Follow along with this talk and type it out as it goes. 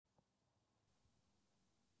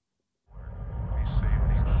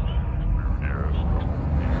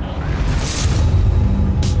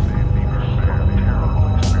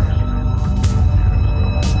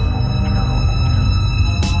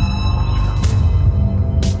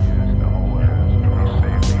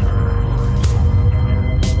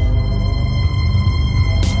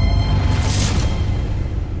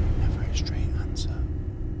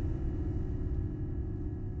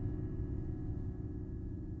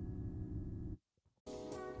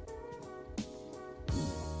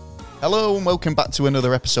Hello and welcome back to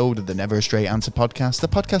another episode of the Never a Straight Answer podcast, the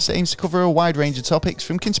podcast that aims to cover a wide range of topics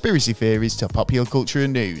from conspiracy theories to popular culture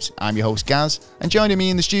and news. I'm your host Gaz, and joining me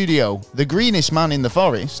in the studio, the greenest man in the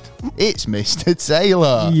forest, it's Mr.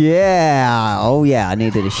 Taylor. Yeah, oh yeah, I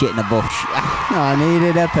needed a shit in a bush. I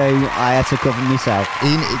needed a poo. I had to cover myself.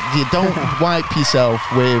 You don't wipe yourself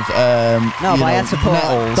with No, but I had to put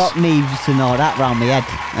nettles. got leaves and all that round my head,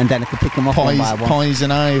 and then I could pick them up one by one. Poison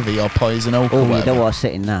ivy or poison oak. Oh, you don't want to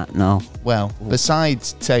sit in that, no. Well,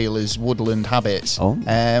 besides Taylor's woodland habits,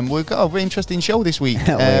 we've got a very interesting show this week.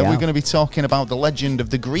 Yeah. We're going to be talking about the legend of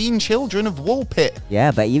the Green Children of Woolpit.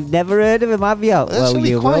 Yeah, but you've never heard of him, have you?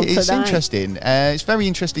 It's interesting. It's a very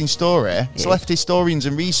interesting story. It's Yeah. left historians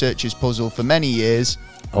and researchers puzzled for many years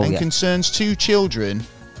and concerns two children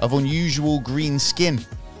of unusual green skin.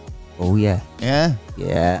 Oh, yeah. Yeah?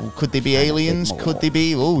 Yeah. Could they be aliens? Could they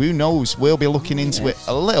be? Oh, who knows? We'll be looking into it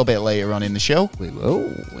a little bit later on in the show. We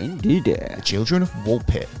will, indeed. The Children of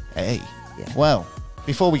Woolpit. Hey. Yeah. Well,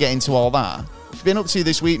 before we get into all that, what have you been up to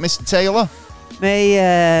this week, Mr. Taylor? Me,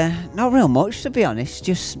 not real much, to be honest.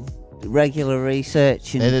 Just regular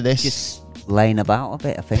research and Bit of this. just laying about a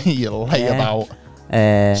bit, I think. You lay about.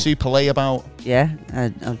 Super lay about. Yeah,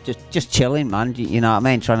 I'm just chilling, man. You know what I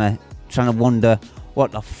mean? Trying to wonder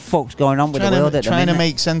what the fuck's going on with the world at the minute. Trying to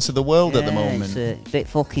make sense of the world at the moment. It's a bit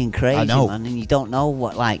fucking crazy, I know. man. And you don't know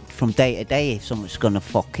what, like, from day to day if something's going to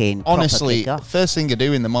fucking Honestly, kick off. first thing I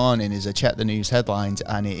do in the morning is I check the news headlines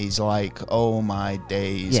and it is like, oh my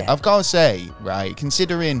days. Yeah. I've got to say, right,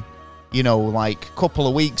 considering, you know, like a couple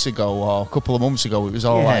of weeks ago or a couple of months ago, it was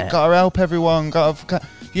all like, gotta help everyone,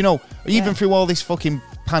 even through all this fucking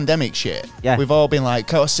pandemic shit, we've all been like,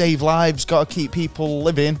 gotta save lives, gotta keep people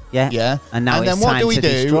living. Yeah. And now then it's what time do we to do?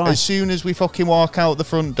 destroy. As soon as we fucking walk out the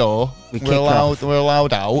front door, kick we're off.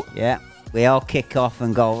 allowed out. Yeah, we all kick off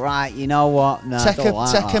and go, right, you know what? No, Take I don't like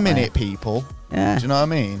a that, minute, mate. people. Yeah. Do you know what I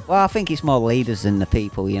mean? Well, I think it's more leaders than the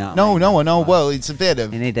people, you know. No, I know. Well, it's a bit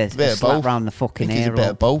of You need a bit of slap both. round the fucking I think it's ear. a bit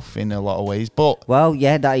of both in a lot of ways, but Well,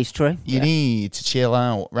 yeah, that is true. you need to chill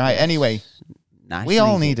out, right? Anyway, Nice we and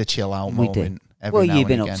all easy. need a chill out We moment. do. Every What now have you and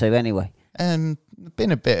been again. up to anyway?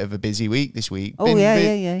 Been a bit of a busy week this week. Oh, Been-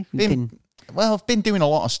 yeah. been- You've Well, I've been doing a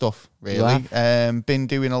lot of stuff, You really. Been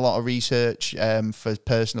doing a lot of research for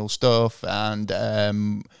personal stuff and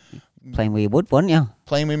playing with your wood, weren't you?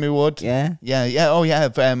 playing with my wood. Yeah. Yeah. Oh, yeah.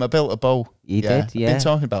 I built a bow. You did, yeah. I've been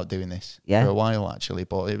talking about doing this Yeah. for a while, actually,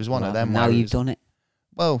 but it was one of them. Now where it you've was- done it.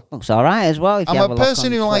 Well, Looks all right as well. If you I'm have a look person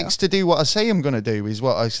on who Twitter. likes to do what I say I'm going to do is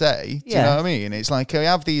what I say. Do you know what I mean? It's like I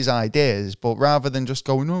have these ideas, but rather than just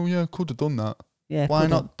going, oh, yeah, could have done that. Yeah, Why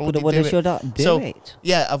not bloody Coulda, woulda, do it? shoulda, do So, it.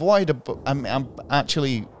 Yeah, I've wired I'm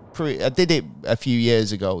actually... I did it a few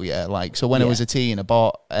years ago, like, so when I was a teen, I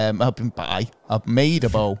bought, I've made a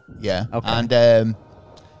bow, Okay. and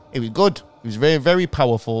it was good. It was very, very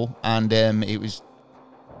powerful, and it was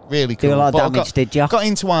really cool. Do a lot of But I damage, did you? Got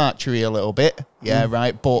into archery a little bit,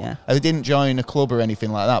 right, but Yeah. I didn't join a club or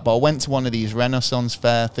anything like that, but I went to one of these Renaissance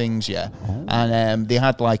fair things, and they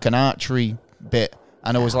had like an archery bit,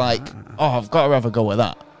 and I was like, oh, I've got to have a go at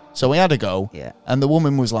that. So we had a go, and the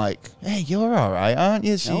woman was like, hey, you're all right, aren't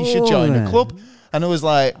you? So you should join the club. And I was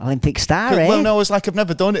like, Olympic star, eh? well, no, I was like, I've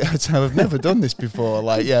never done it. I've never done this before.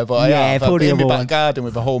 Like, but I have. I've fully been in my aboard. back garden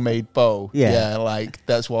with a homemade bow. Yeah. Like,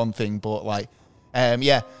 that's one thing. But, like,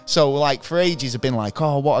 so, like, for ages I've been like,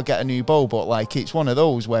 oh, what, I get a new bow. But, like, it's one of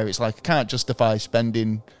those where it's like, I can't justify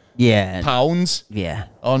spending pounds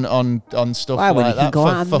on stuff Why, when like you can that go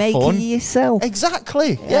out for and make fun. it yourself?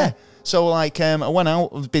 Exactly, yeah. So, like, I went out,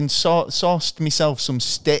 I've been sourced myself some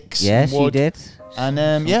sticks. Yes, some wood, you did.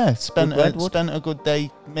 and spent redwood. a good day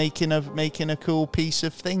making a cool piece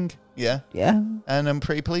of thing. Yeah. And I'm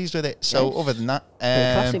pretty pleased with it. So Yes. other than that, Pretty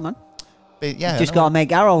classy, man. but yeah, Just got to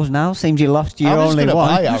make arrows now. Seems you lost your I was only gonna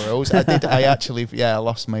one. buy arrows. I did. I actually, I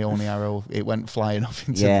lost my only arrow. It went flying off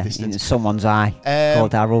into the in distance. someone's eye.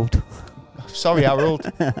 Called Harold. Sorry,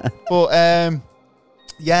 Harold. But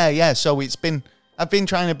So I've been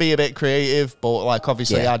trying to be a bit creative, but like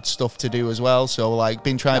obviously I had stuff to do as well. So like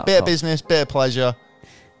been trying a bit of business, bit of pleasure.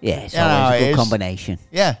 Yeah, it's Yeah, always a it good is. combination.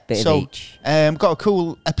 Yeah. Bit so of each. got a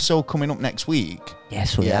cool episode coming up next week.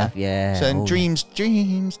 Yes, we have. Yeah. So Oh, dreams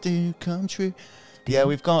do come true. Yeah,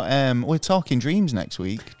 we've got we're talking dreams next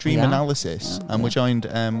week, dream are. analysis, and we're joined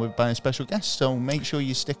by a special guest. So make sure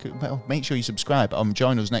you make sure you subscribe.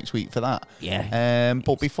 Join us next week for that. Yeah.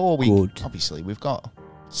 But before we good. obviously we've got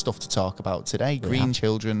stuff to talk about today, green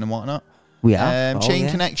children and whatnot. We have. Chain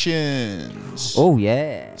connections. Oh,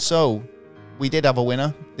 yeah. So we did have a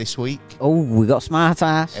winner this week. Oh, we got smart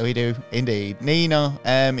ass. We do indeed. Nina,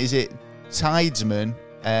 is it Tidesman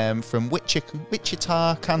from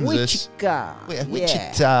Wichita, Kansas. Wichita.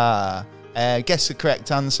 Wichita. Guess the correct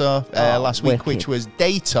answer last week, which was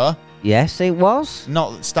Data. Yes, it was.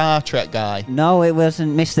 Not Star Trek guy. No, it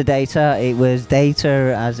wasn't Mr. Data. It was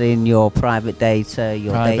data, as in your private data,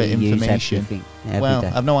 your Private data use, information. everything. Well, day.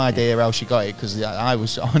 I've no idea how she got it because I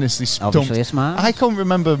was honestly stumped. Obviously smart. I can't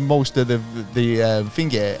remember most of the thing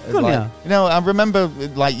here. Couldn't Like, I remember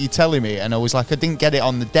like you telling me, and I was like, I didn't get it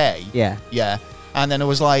on the day. Yeah. Yeah. And then I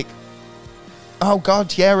was like, oh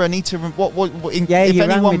God, yeah, I need to. Yeah, if you rang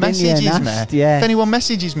anyone me, didn't you, messages and me, asked, yeah. if anyone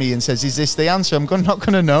messages me and says, "Is this the answer?" I'm not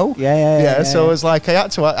going to know. Yeah. So I was like, I had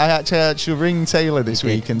to ring Taylor this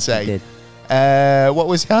week and say, what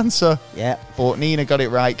was the answer? Yeah. But Nina got it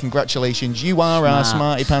right. Congratulations, you are our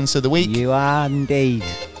Smarty Pants of the week. You are indeed.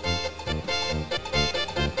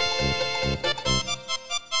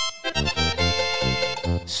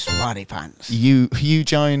 Smarty Pants. You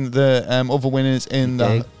join the other winners in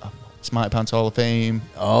the Smarty Pants Hall of Fame.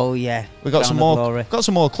 Oh yeah. We got some more. Got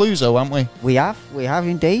some more clues though, haven't we? We have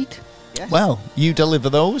indeed. Yes. Well, you deliver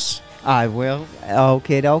those. I will.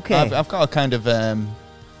 Okay. I've got to kind of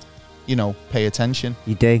pay attention.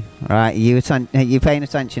 You do. Right. You paying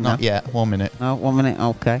attention Not now? yet. 1 minute. No, 1 minute.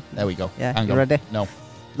 Okay. There we go. Yeah. Hang You on. ready? No.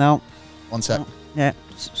 No. 1 sec. No. Yeah.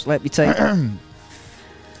 Let me take.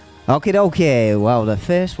 Okay. Well, the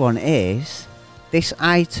first one is this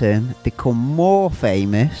item become more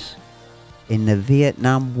famous in the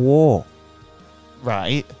Vietnam War.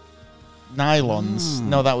 Right. Nylons.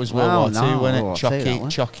 No, that was World War II, wasn't it?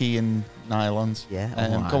 Chocky and nylons.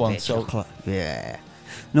 Yeah. Go on. Yeah.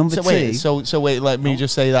 Number two. So wait. Let me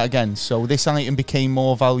just say that again. So this item became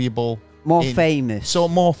more valuable. More famous. So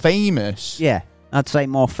more famous. Yeah. I'd say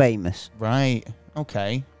more famous. Right.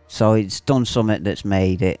 Okay. So it's done something that's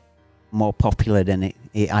made it more popular than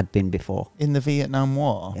it had been before. In the Vietnam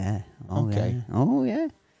War? Yeah. Okay. Yeah. Oh, yeah.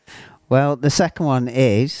 Well, the second one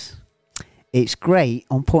is, it's great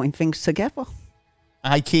on putting things together.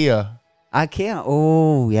 IKEA.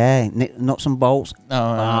 Oh, yeah. Nuts and bolts.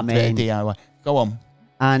 No, bit of DIY. Go on.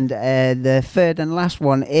 And the third and last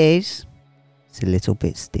one is, it's a little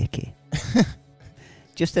bit sticky.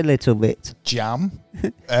 Just a little bit. Jam.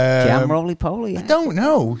 Jam roly-poly. Yeah. I don't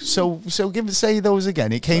know. So say those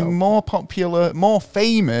again. It came more popular, more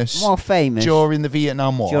famous during the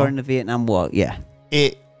Vietnam War. During the Vietnam War, yeah.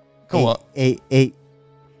 Go on.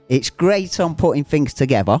 It's great on putting things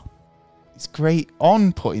together. It's great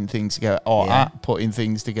on putting things together or at putting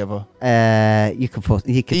things together. You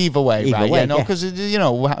could either way, right? Way, yeah, no, because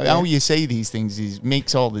how you say these things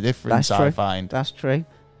makes all the difference. That's true. I find that's true.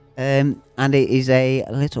 And it is a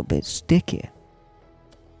little bit sticky.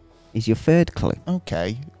 Is your third clue?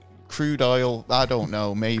 Okay. Crude oil, I don't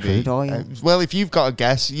know, maybe. Crude oil. Well, if you've got a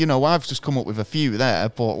guess, I've just come up with a few there,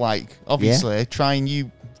 but obviously, try and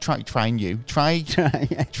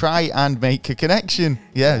make a connection.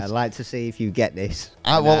 Yes. I'd like to see if you get this.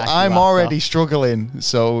 I'm already struggling,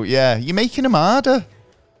 so yeah, you're making them harder.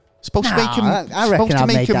 Supposed to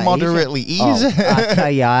make them moderately easy. I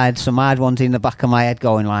tell you, I had some hard ones in the back of my head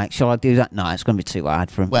going like, shall I do that? No, it's going to be too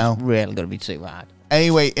hard for him. Well, it's really going to be too hard.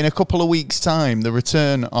 Anyway, in a couple of weeks' time, the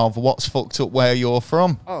return of What's Fucked Up Where You're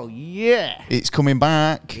From. Oh, yeah. It's coming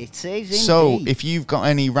back. It is indeed. So, if you've got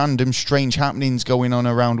any random strange happenings going on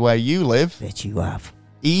around where you live, that you have,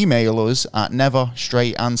 email us at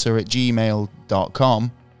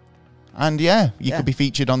neverstraightanswer@gmail.com. And you could be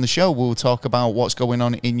featured on the show. We'll talk about what's going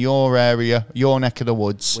on in your area, your neck of the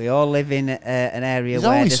woods. We all live in an area there's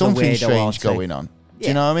where always there's something a strange going on. Do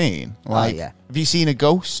you know what I mean? Have you seen a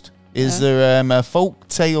ghost? Is there a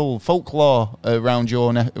folklore around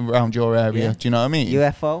your area? Yeah. Do you know what I mean?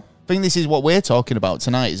 UFO? I think this is what we're talking about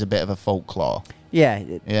tonight, is a bit of a folklore. Yeah.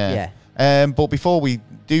 But before we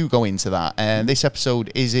do go into that, this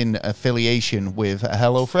episode is in affiliation with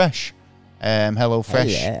HelloFresh.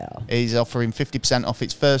 HelloFresh is offering 50% off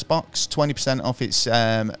its first box, 20% off its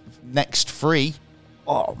next free.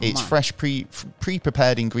 Oh, it's fresh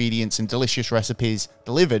pre-prepared ingredients and delicious recipes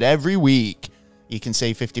delivered every week. You can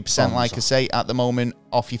save 50%, like I say, at the moment,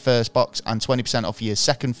 off your first box and 20% off your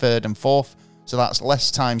second, third, and fourth. So that's less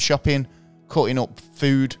time shopping, cutting up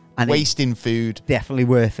food, and wasting food. Definitely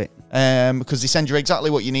worth it. Because they send you exactly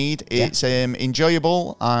what you need. It's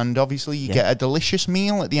enjoyable, and obviously you get a delicious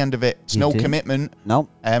meal at the end of it. It's no commitment. No.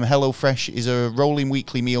 HelloFresh is a rolling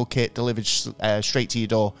weekly meal kit delivered straight to your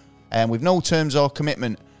door, with no terms or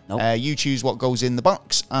commitment. Nope. You choose what goes in the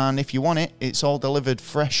box, and if you want it, it's all delivered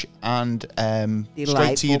fresh and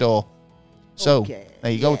straight to your door. So,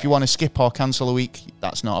 there you go. If you want to skip or cancel a week,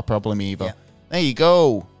 that's not a problem either. Yeah. There you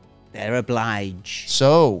go. They're obliged.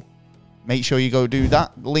 So, make sure you go do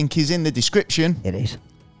that. Link is in the description. It is.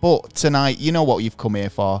 But tonight, you know what you've come here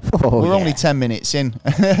for. We're only 10 minutes in.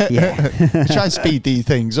 Yeah. Try and speed these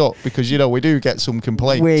things up because, you know, we do get some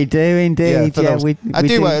complaints. We do indeed. Yeah,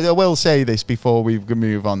 I will say this before we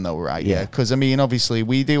move on, though, right? Yeah. Because, I mean, obviously,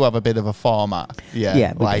 we do have a bit of a format. Yeah.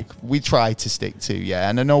 Yeah. We try to stick to,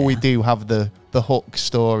 And I know we do have the hook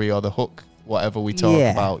story or the hook, whatever we talk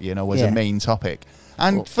about, you know, as a main topic.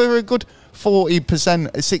 And for a good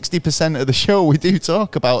 40%, 60% of the show, we do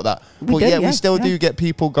talk about that. We still do get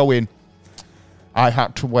people going, I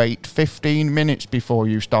had to wait 15 minutes before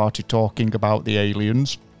you started talking about the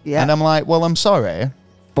aliens. Yeah. And I'm like, well, I'm sorry.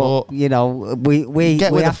 But you know, we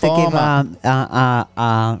have to give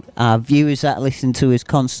our viewers that listen to us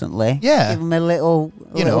constantly, give them a little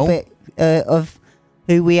bit of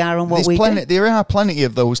who we are and what we do. There are plenty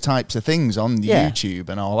of those types of things on the YouTube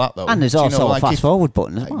and all that, though. And there's also a fast forward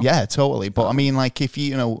button as well. Yeah, totally. But I mean, like, if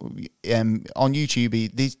you know, on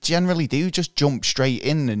YouTube, they generally do just jump straight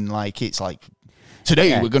in and like it's like,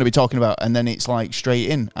 today we're going to be talking about, and then it's like straight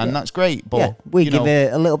in, and that's great. But we give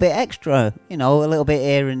it a little bit extra, you know, a little bit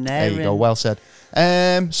here and there. There you go, well said.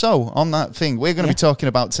 So on that thing, we're going to be talking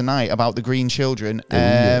about tonight about the Green Children.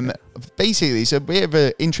 Basically, it's a bit of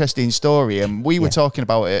an interesting story, and we were talking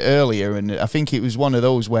about it earlier, and I think it was one of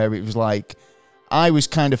those where it was like, I was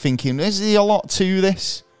kind of thinking, is there a lot to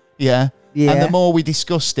this? Yeah. And the more we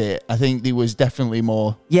discussed it, I think there was definitely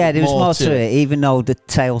more. Yeah, there was more to it. Even though the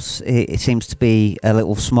tale, it seems to be a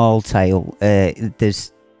little small tale,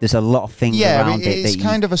 there's a lot of things around it. It's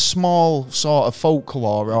kind of a small sort of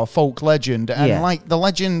folklore or folk legend. And like the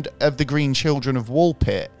legend of the Green Children of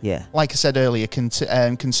Woolpit, like I said earlier,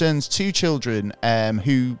 concerns two children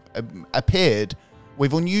who appeared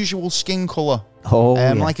with unusual skin colour.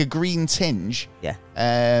 Like a green tinge. Yeah.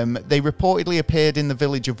 They reportedly appeared in the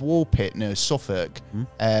village of Woolpit near Suffolk,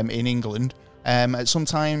 in England, at some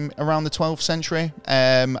time around the 12th century,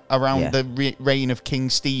 around the reign of King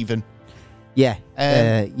Stephen. Yeah.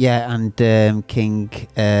 And King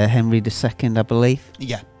Henry II, I believe.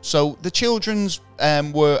 Yeah. So the children's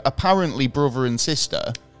were apparently brother and sister.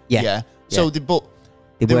 Yeah. So they worked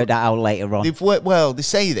that out later on. They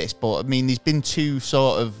say this, but I mean, there's been two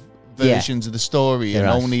sort of versions of the story, and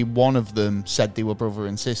only one of them said they were brother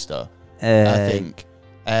and sister, I think.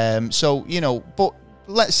 So, you know, but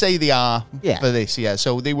let's say they are for this,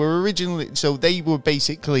 So they were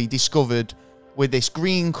basically discovered with this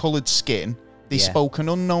green-coloured skin. They spoke an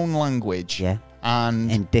unknown language.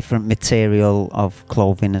 And in different material of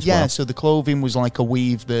clothing as well. Yeah, so the clothing was like a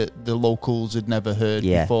weave that the locals had never heard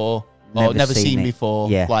before. Or never seen before.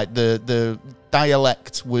 Yeah. Like the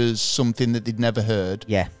dialect was something that they'd never heard.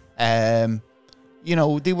 Yeah. You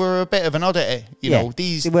know, they were a bit of an oddity. You know,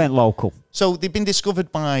 they weren't local. So they've been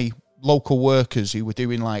discovered by local workers who were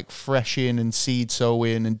doing like threshing and seed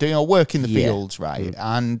sowing and doing work in the fields, right?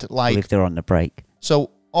 And like, if they're on the break.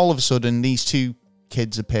 So all of a sudden, these two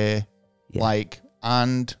kids appear,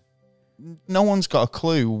 and no one's got a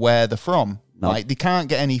clue where they're from. No. Like, they can't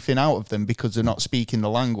get anything out of them because they're not speaking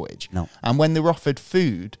the language. No. And when they were offered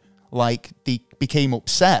food, like, they became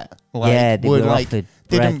upset. Like, they were like, offered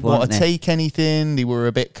didn't want to take anything. They were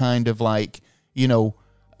a bit kind of like, you know,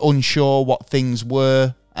 unsure what things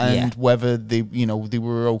were and whether they, you know, they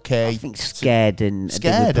were okay. I think scared they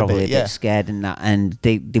were probably a bit scared and that, and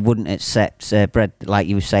they wouldn't accept bread, like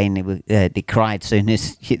you were saying. They cried soon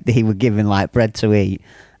as they were given like bread to eat,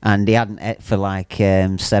 and they hadn't ate for like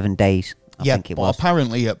 7 days. I think it was.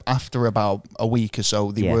 Apparently after about a week or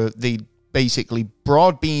so, they basically,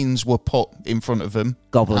 broad beans were put in front of them,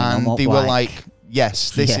 gobbling and them up, they were like,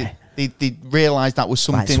 yes, this is. They realised that was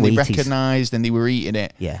something they recognised, and they were eating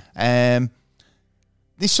it. Yeah.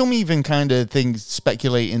 There's some even kind of things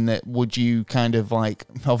speculating that would you kind of like,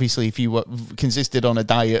 obviously, if you consisted on a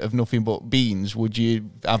diet of nothing but beans, would you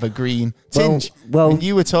have a green tinge? Well, and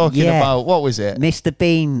you were talking about, what was it? Mr.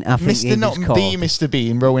 Bean, I think it was called. The Mr.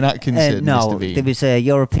 Bean, Rowan Atkinson. No, Mr. Bean. There was a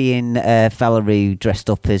European fella who dressed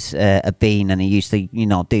up as a bean, and he used to, you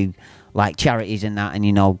know, do like charities and that, and,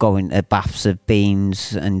 you know, go into baths of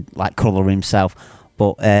beans and like colour himself.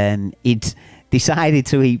 But he'd decided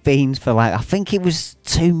to eat beans for like, I think it was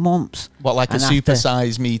 2 months. What, like a super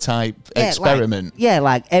size me type experiment?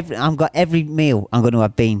 I've got every meal I'm going to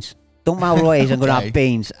have beans. Don't matter what it is, I'm going to have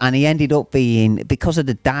beans. And he ended up being, because of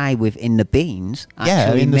the dye within the beans.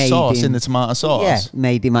 In the sauce, in the tomato sauce. Yeah,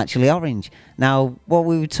 made him actually orange. Now, what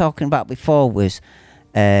we were talking about before was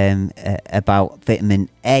about vitamin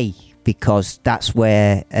A, because that's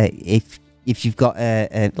where if you've got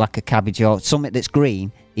like a cabbage or something that's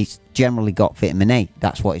green, it's generally got vitamin A.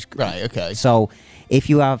 That's what it's... Right, okay. So if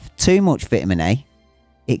you have too much vitamin A,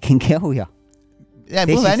 it can kill you. Yeah,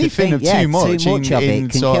 well, anything of too much of it can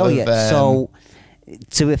kill you. So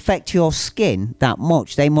to affect your skin that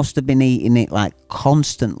much, they must have been eating it like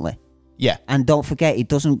constantly. Yeah, and don't forget, it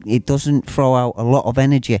doesn't throw out a lot of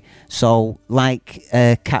energy. So, like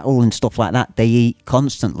cattle and stuff like that, they eat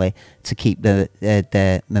constantly to keep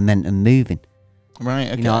the momentum moving. Right.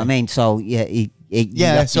 Okay. You know what I mean? So you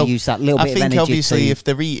have to use that little bit of energy. I think obviously if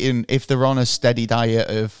they're on a steady diet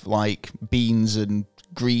of like beans and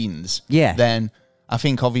greens, then I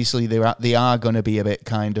think obviously they are going to be a bit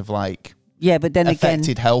kind of like. Yeah, but then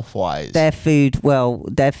affected health-wise. Their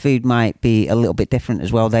food might be a little bit different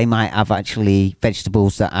as well. They might have actually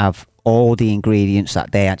vegetables that have all the ingredients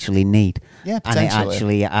that they actually need. Yeah, potentially. And it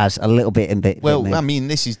actually has a little bit and bit. Well, I mean,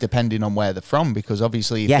 this is depending on where they're from, because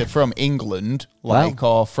obviously if they're from England,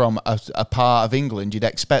 or from a part of England, you'd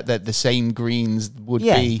expect that the same greens would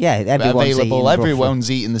be available. Everyone's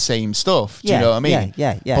eating the same stuff. Do you know what I mean?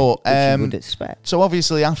 Yeah. But you would expect. So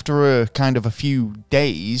obviously after a few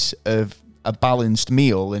days of a balanced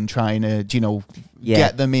meal and trying to,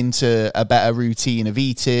 get them into a better routine of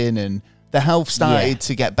eating, and the health started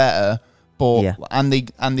to get better, but and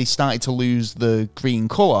they started to lose the green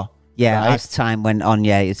colour. Yeah, right? As time went on,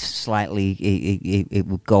 it's slightly it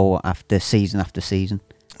would go after season.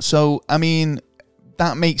 So I mean,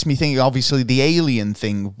 that makes me think. Obviously, the alien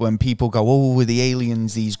thing, when people go, "Oh, with the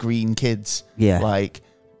aliens, these green kids," like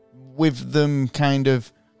with them kind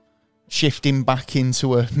of shifting back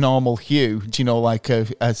into a normal hue, like a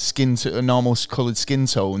normal coloured skin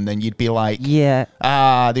tone, then you'd be like,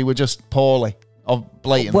 they were just poorly or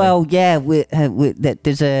blatantly. Well,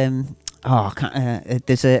 there's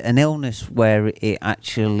an illness where it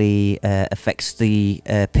actually affects the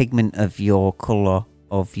pigment of your colour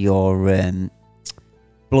of your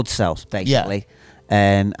blood cells, basically.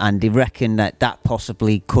 And they reckon that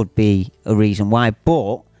possibly could be a reason why,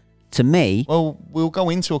 but to me... Well, we'll go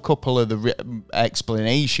into a couple of the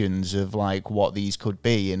explanations of like what these could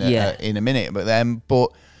be in a minute,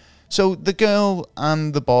 but so the girl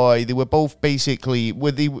and the boy, they were both basically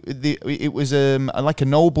it was like a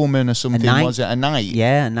nobleman or something, was it? A knight?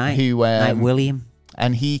 Yeah, a knight. Knight William.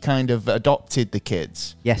 And he kind of adopted the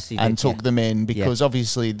kids. Yes, he did, and took them in because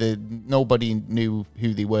obviously nobody knew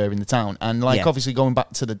who they were in the town, and obviously going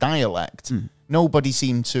back to the dialect, nobody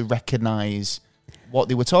seemed to recognise what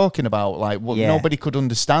they were talking about. Nobody could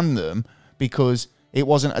understand them because it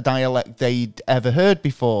wasn't a dialect they'd ever heard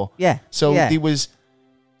before. So there was,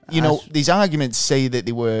 these arguments say that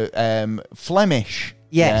they were Flemish.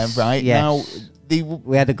 Yes. Right. Yes. Now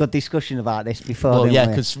we had a good discussion about this before. Well,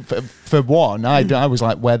 because for one, I was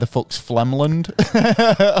like, where the fuck's Flemland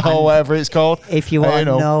or whatever it's called. If you want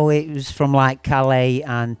to know, it was from like Calais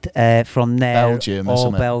and from there, Belgium or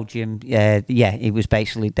something. Belgium. It was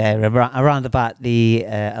basically there around about the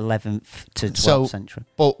 11th to 12th century.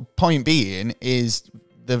 But point being is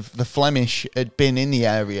the Flemish had been in the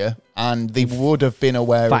area and they would have been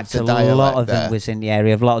aware of the dialect. A lot of them was in the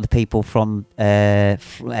area. A lot of the people from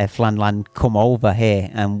Flandland come over here,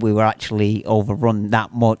 and we were actually overrun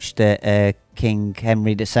that much that King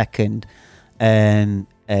Henry II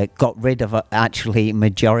got rid of actually a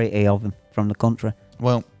majority of them from the country.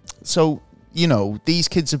 Well, so these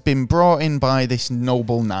kids have been brought in by this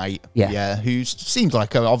noble knight, who seems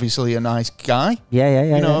like obviously a nice guy. You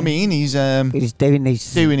know what I mean? He's doing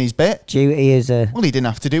his bit. Duty as a... Well, he didn't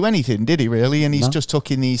have to do anything, did he, really? And he's just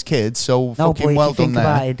took in these kids, so fucking well done there.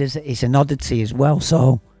 About it, it's an oddity as well,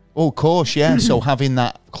 so... Oh, of course, yeah. So having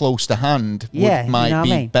that close to hand might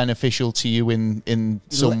be beneficial to you in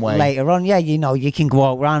some way. Later on, you can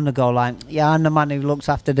walk around and go like, I'm the man who looks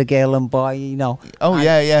after the girl and boy, Oh,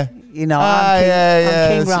 yeah. I'm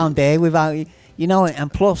king round here without,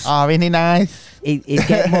 and plus... Isn't he nice? He'd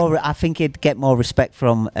get more, I think he'd get more respect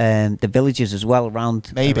from the villagers as well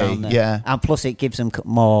around. Maybe, around there. yeah. And plus it gives them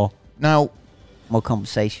more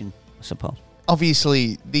conversation, I suppose.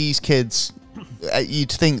 Obviously, these kids...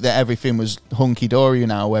 You'd think that everything was hunky-dory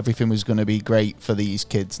now, everything was going to be great for these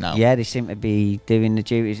kids now. Yeah, they seem to be doing the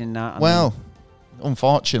duties in that.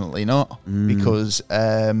 Unfortunately not, because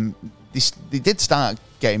they did start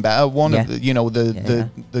getting better. One of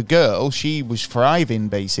the girl, she was thriving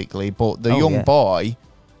basically, but the young boy,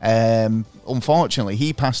 unfortunately,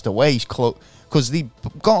 he passed away because they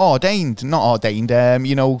got not ordained,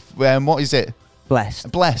 what is it?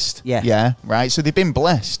 Blessed. Yeah, right. So they've been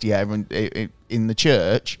blessed, in the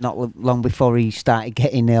church. Not long before he started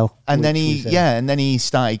getting ill. And then he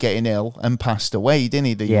started getting ill and passed away, didn't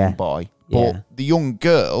he, the young boy? But the young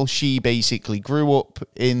girl, she basically grew up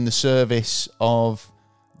in the service of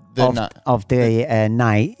of the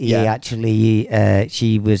night. He actually,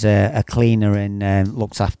 she was a cleaner and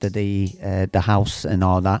looks after the house and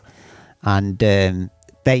all that. And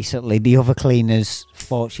basically, the other cleaners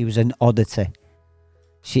thought she was an oddity.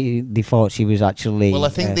 They thought she was actually. Well, I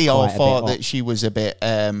think they all thought that she was a bit,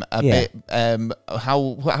 how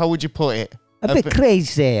would you put it? A bit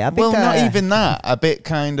crazy. Well, not even that. A bit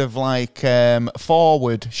kind of like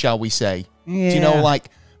forward, shall we say? Yeah. Do you know, like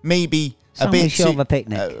maybe a bit too of a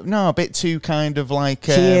picnic. No, a bit too kind of like.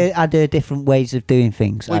 She had her different ways of doing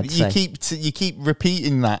things. Well, I'd say. You keep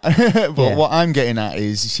repeating that, but what I'm getting at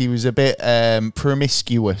is she was a bit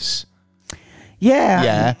promiscuous.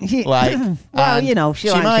 Yeah. Like, well, you know, she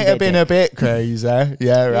might have been a bit crazy.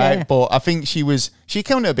 Yeah, right. Yeah. But I think she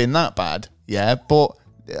couldn't have been that bad. Yeah, but.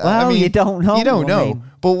 Well, I mean, you don't know. You don't know. I mean.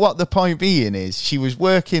 But what the point being is, she was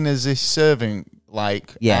working as this servant,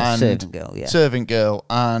 servant girl,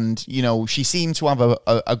 and you know, she seemed to have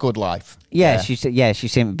a good life. Yeah, she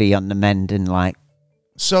seemed to be on the mend and like.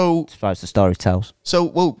 So as far as the story tells. So,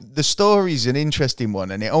 well, the story's an interesting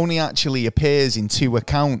one, and it only actually appears in 2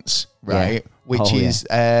 accounts, right? Yeah. Which is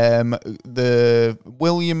the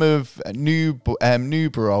William of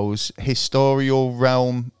Newborough's Historial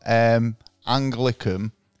Realm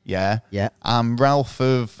Anglicum, and Ralph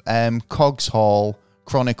of Cogshall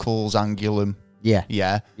Chronicles Angulum,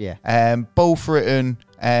 both written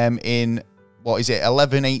in. What is it?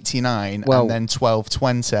 1189 and then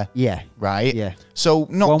 1220. Yeah. Right. Yeah. So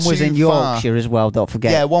not one was too in Yorkshire as well. Don't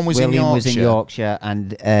forget. Yeah, one was William in Yorkshire. Was in Yorkshire,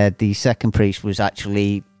 and the second priest was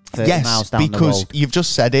actually 30 miles down the road. Yes, because you've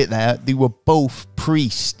just said it there. They were both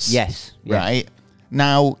priests. Yes. Right.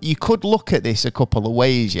 Now you could look at this a couple of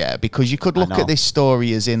ways, because you could look at this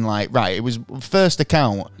story as in like, right, it was first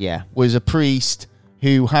account. Yeah. Was a priest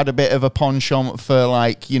who had a bit of a penchant for,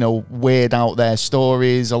 like, you know, weird out there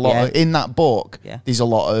stories. A lot of, in that book, there's a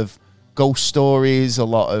lot of ghost stories, a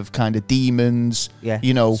lot of kind of demons. Yeah,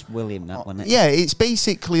 you know, it's William, that one. Yeah, it's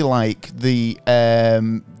basically like the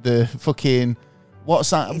fucking what's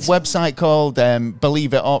that website called?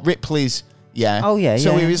 Believe It or Ripley's. Yeah. Oh yeah.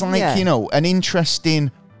 So it was like you know, an interesting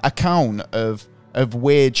account of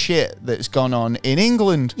weird shit that's gone on in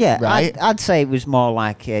England. Yeah, right. I'd say it was more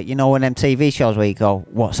like you know, one of them TV shows where you go,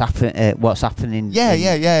 what's happening?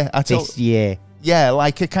 Yeah. This year. Yeah,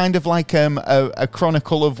 like a kind of like a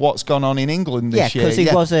chronicle of what's gone on in England this year. Yeah, because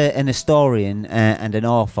he was an historian and an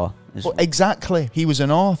author. Well, exactly, he was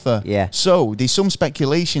an author. Yeah. So there's some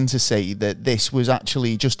speculation to say that this was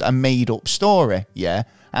actually just a made-up story. Yeah,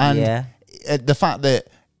 and the fact that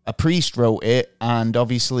a priest wrote it, and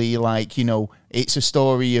obviously, like, you know, it's a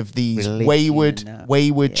story of these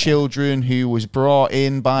wayward children who was brought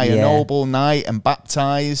in by a noble knight and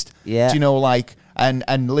baptized. Yeah. Do you know, like,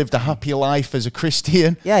 and lived a happy life as a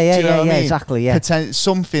Christian. Yeah, Do you know what I mean? Exactly. Yeah,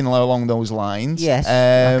 something along those lines. Yes,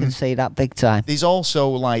 I can see that big time. There's also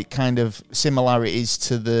like kind of similarities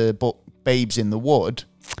to the book Babes in the Wood,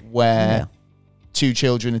 where 2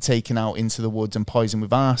 children are taken out into the woods and poisoned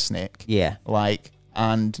with arsenic. Yeah, like.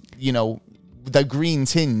 And, you know, the green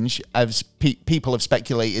tinge, as people have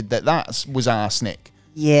speculated that was arsenic.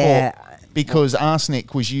 Yeah. Because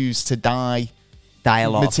arsenic was used to dye a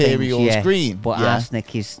lot materials of things, green. But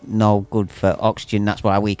arsenic is no good for oxygen. That's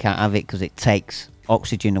why we can't have it, because it takes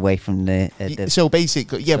oxygen away from the so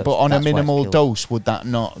basically, but on a minimal dose, would that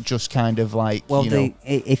not just kind of like, well, you know,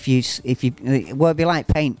 if you it'd be like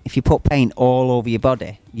paint. If you put paint all over your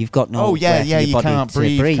body, you've got no you can't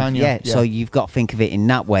breathe, can you? Yeah, so you've got to think of it in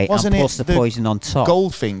that way. Wasn't and plus it the poison on top.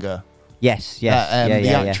 Goldfinger. Yes. The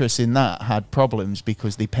actress in that had problems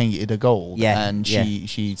because they painted her gold, and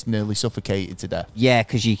she's nearly suffocated to death. Yeah,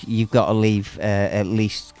 because you've got to leave at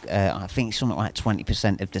least I think something like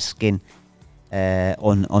 20% of the skin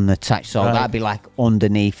unattached, so that'd be like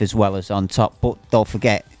underneath as well as on top. But don't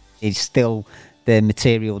forget, it's still the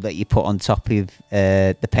material that you put on top of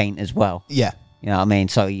the paint as well. Yeah, you know what I mean.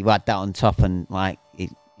 So you add that on top, and like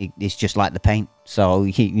it's just like the paint. So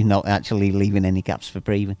you're not actually leaving any gaps for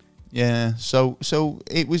breathing. Yeah. So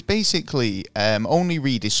it was basically only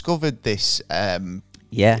rediscovered this in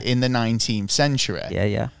the 19th century.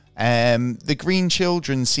 Yeah. The green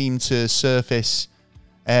children seem to surface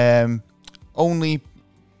only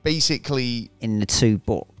basically in the 2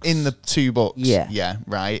 books. Yeah,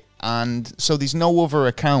 right. And so there's no other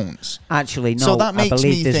accounts. Actually, no. So that makes I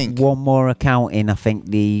believe me there's think one more account in, I think,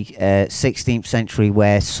 the 16th century,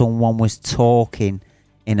 where someone was talking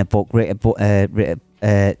in a book,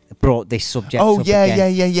 brought this subject up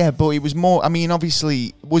again. Yeah. But it was more, I mean,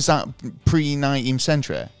 obviously, was that pre-19th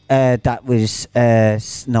century? That was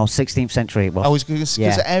no 16th century. It was. I was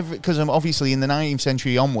because obviously in the 19th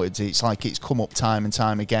century onwards, it's like it's come up time and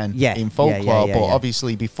time again in folklore. But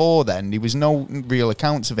obviously before then, there was no real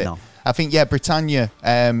accounts of it. No. I think Britannia,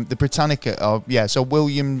 the Britannica, so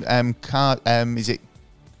William is it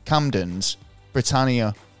Camden's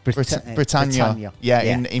Britannia, Britannia,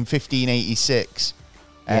 in 1586.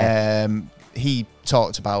 He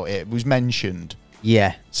talked about it. It was mentioned.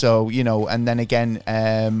 Yeah. So, and then again,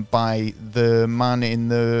 by the man in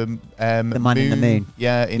the Man in the Moon.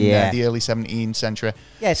 Yeah, in the early 17th century.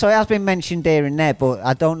 Yeah, so it has been mentioned here and there, but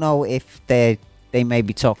I don't know if they may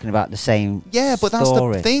be talking about the same but that's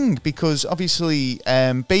story. the thing, because obviously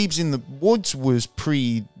Babes in the Woods was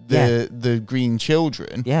pre the Green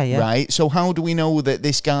Children, right? So how do we know that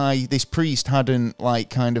this priest hadn't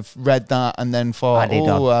kind of read that and then thought,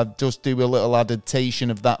 I'll just do a little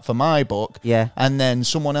adaptation of that for my book, and then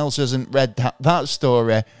someone else hasn't read that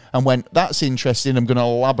story and went, that's interesting, I'm going to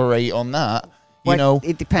elaborate on that.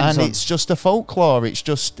 It depends, and it's just a folklore. It's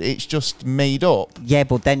just made up. Yeah,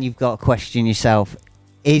 but then you've got to question yourself: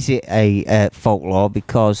 is it a folklore?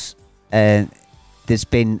 Because there's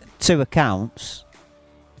been 2 accounts,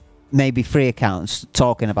 maybe 3 accounts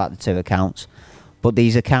talking about the 2 accounts, but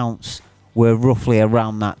these accounts were roughly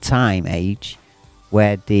around that time age,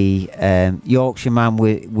 where the Yorkshire man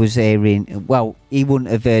was hearing. Well, he wouldn't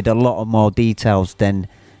have heard a lot of more details than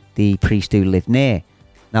the priest who lived near.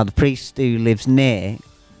 Now, the priest who lives near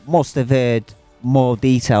must have heard more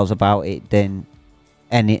details about it than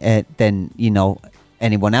anyone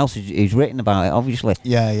else who's written about it, obviously.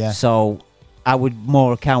 Yeah. So I would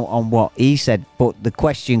more account on what he said, but the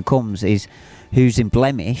question comes is who's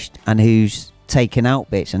emblemished and who's taken out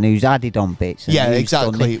bits and who's added on bits. And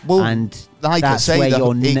exactly. Well, and like I say,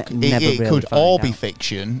 it could all be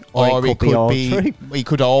fiction, or it could be it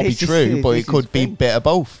could all be true, but it could be a bit of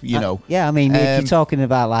both. Yeah, I mean, if you're talking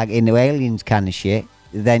about into aliens kind of shit,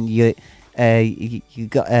 then you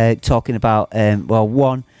got talking about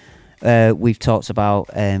one. We've talked about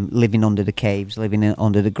living under the caves, living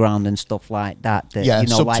under the ground and stuff like that.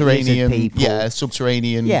 Subterranean like people.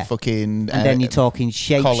 Subterranean fucking. And then you're talking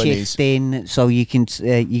shape-shifting, so you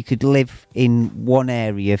could live in one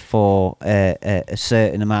area for a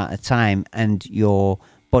certain amount of time, and your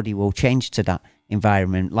body will change to that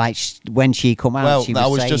environment. Like when she come out, I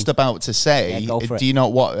was just about to say, do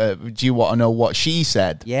you want to know what she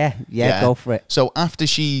said? Yeah, go for it. So after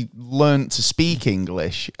she learnt to speak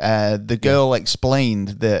English, the girl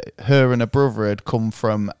explained that her and her brother had come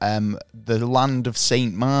from the land of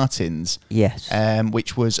St. Martin's,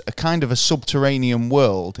 which was a kind of a subterranean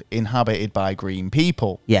world inhabited by green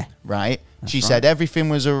people. Yeah, right. She said everything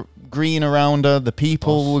was green around her. The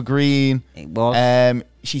people were green. It was.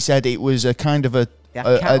 She said it was a kind of a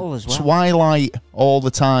twilight all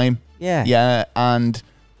the time. Yeah, and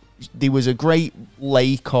there was a great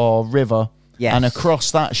lake or river, and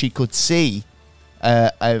across that she could see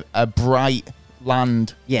a bright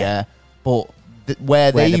land. But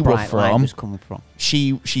where they were from,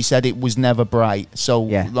 she said it was never bright. So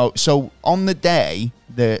on the day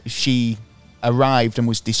that she arrived and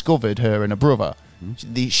was discovered, her and her brother,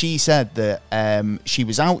 she said that she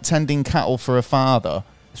was out tending cattle for her father.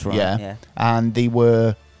 That's right. And they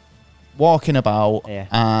were walking about,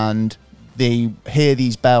 and they hear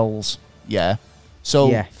these bells.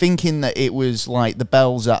 So thinking that it was like the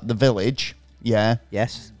bells at the village.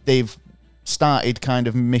 They've started kind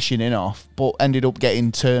of missioning off, but ended up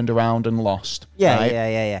getting turned around and lost.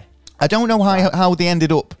 Yeah. I don't know how they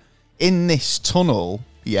ended up in this tunnel.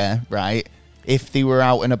 Right. If they were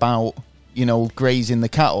out and about, grazing the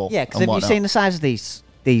cattle. Yeah, because have you seen the size of these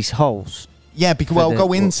holes? Yeah, because I'll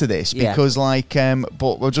go into this because,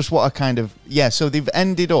 but we'll just what I kind of so they've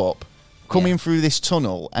ended up coming through this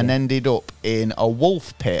tunnel and ended up in a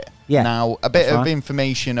wolf pit. Yeah. Now, a bit of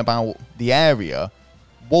information about the area: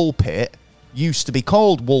 Woolpit used to be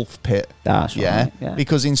called Wolf Pit. That's right. Yeah.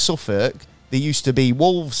 Because in Suffolk there used to be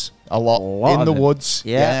wolves a lot in the woods.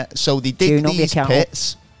 Yeah. So they dig these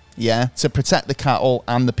pits. To protect the cattle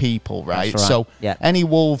and the people, right? So any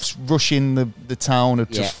wolves rushing the town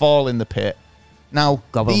would just fall in the pit. Now,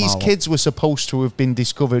 these kids were supposed to have been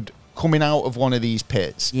discovered coming out of one of these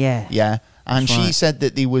pits. Yeah. And she said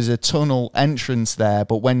that there was a tunnel entrance there,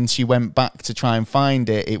 but when she went back to try and find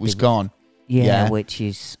it, it was gone. Yeah, which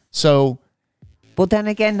is... So... But then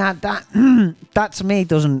again, that to me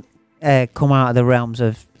doesn't come out of the realms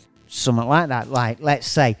of something like that. Like, let's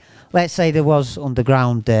say there was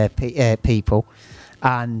underground people,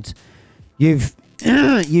 and you've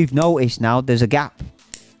noticed now there's a gap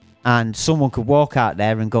and someone could walk out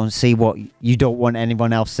there and go and see what you don't want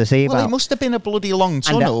anyone else to see Well, about. it must have been a bloody long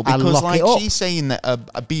tunnel and because, lock like, it up. she's saying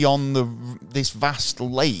that beyond this vast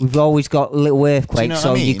lake. We've always got little earthquakes, know what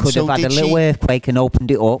so I you mean? could So have had a did little she- earthquake and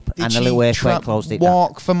opened it up, Did and she a little earthquake closed it down.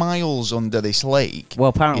 walk for miles under this lake? Well,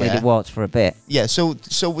 apparently Yeah. they walked for a bit. Yeah, so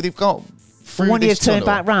they've got through Wouldn't you this have turned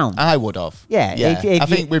tunnel. back round? I would have. Yeah, I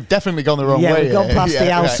think we've definitely gone the wrong Yeah, way. we've gone here. past the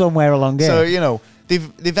Yeah, house right. somewhere along here. So, you know,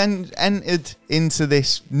 they've entered into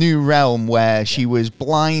this new realm where she was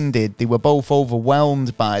blinded. They were both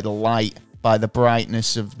overwhelmed by the light, by the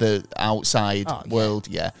brightness of the outside world.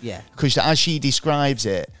 Yeah. Because as she describes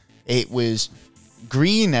it, it was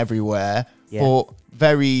green everywhere, but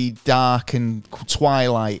very dark and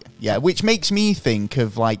twilight. Yeah, which makes me think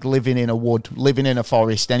of like living in a wood, living in a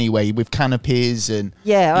forest anyway, with canopies and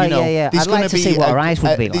Yeah, you know, I'd there's like gonna to be see what her eyes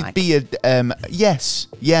would be there'd like. Be a yes,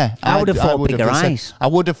 yeah. I would have thought bigger said- eyes. I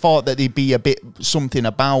would have thought that there'd be a bit something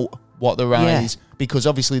about what their Yeah. eyes, because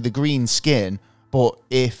obviously the green skin. But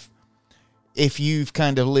if you've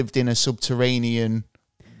kind of lived in a subterranean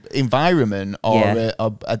environment or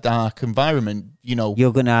a dark environment, you know,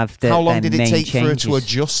 You're going to have the how long did it main take changes. for her to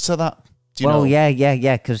adjust to that? Do you Well, know?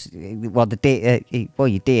 yeah, because your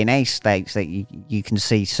DNA states that you can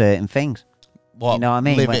see certain things. What, you know what I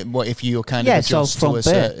mean? What if you kind Yeah, of so adjust from to a birth.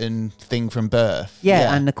 certain thing from birth?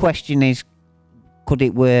 Yeah, and the question is, could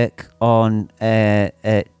it work on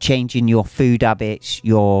changing your food habits,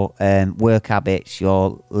 your work habits,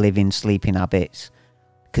 your living, sleeping habits?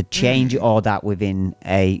 Could change all that within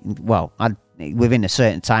within a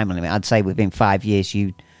certain time limit. I'd say within 5 years,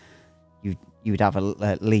 you'd have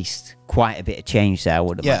at least quite a bit of change there. I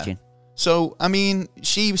would imagine. So, I mean,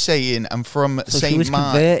 she was saying, I'm from So she St. was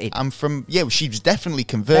Mark. converted. I'm from, she was definitely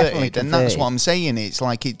converted. Definitely And that's converted. what I'm saying. It's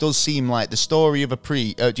like, it does seem like the story of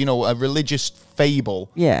a religious fable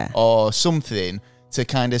or something to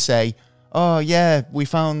kind of say, oh, yeah, we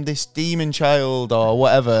found this demon child or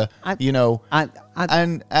whatever,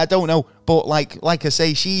 and I don't know. But like I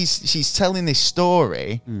say, she's telling this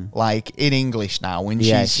story like in English now, and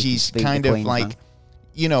she's kind of like,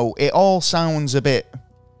 you know, it all sounds a bit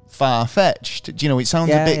far-fetched. It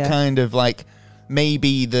sounds a bit kind of like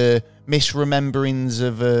maybe the misrememberings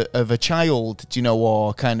of a child,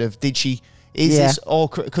 or kind of this all,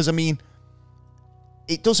 because I mean,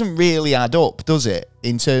 it doesn't really add up, does it,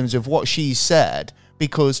 in terms of what she said?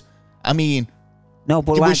 Because I mean, no,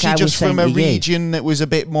 but was like she I just was saying from a to you, region that was a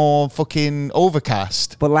bit more fucking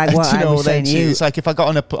overcast? But like what I was saying to you, it's like if I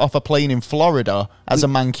got off a plane in Florida as a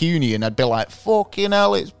Mancunian, I'd be like, fucking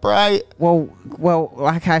hell, it's bright. Well,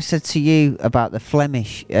 like I said to you about the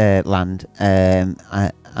Flemish land,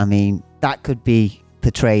 I mean, that could be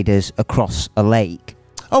portrayed as across a lake.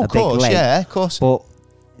 Oh, a of course, big lake. yeah, of course. But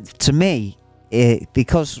to me,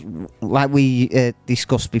 because like we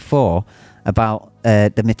discussed before about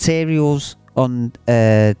the materials on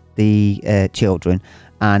the children,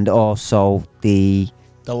 and also the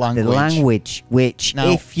language, which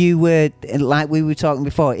now, if you were, like we were talking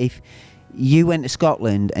before, if you went to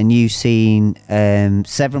Scotland and you seen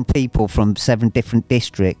 7 people from 7 different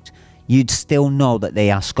districts, you'd still know that they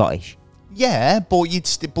are Scottish. Yeah, but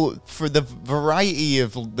but for the variety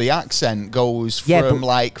of the accent goes from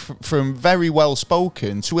from very well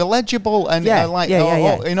spoken to illegible and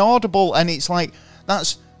inaudible, and it's like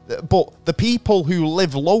that's. But the people who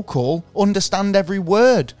live local understand every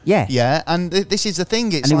word. Yeah, and this is the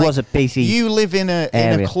thing. It's and like it was a busy. You live in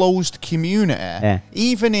a closed community,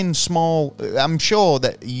 even in small. I'm sure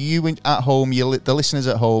that you at home, the listeners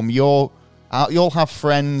at home, you'll have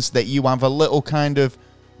friends that you have a little kind of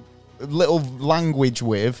language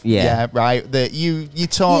with, right? That you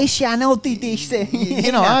talk. Yes, I know this.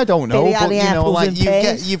 I don't know, but like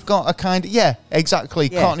you've got a kind of exactly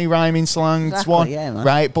Cockney rhyming slang,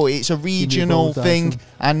 right? But it's a regional thing,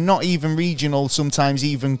 and not even regional. Sometimes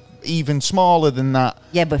even smaller than that.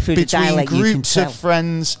 Yeah, but through between the dialect, groups you can tell. of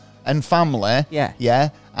friends and family. Yeah,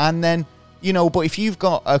 and then but if you've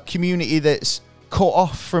got a community that's cut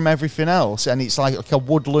off from everything else, and it's like a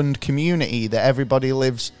woodland community that everybody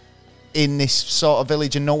lives in this sort of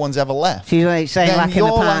village and no one's ever left. So you're saying then like your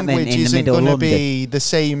an apartment language in the isn't middle of going to London. be the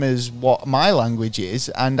same as what my language is,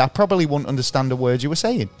 and I probably wouldn't understand a word you were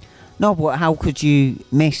saying. No, but how could you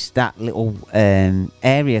miss that little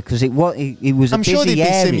area? Because it was a I'm busy sure there'd be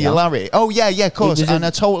area. similarity. Oh yeah, of course, and I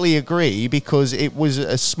totally agree because it was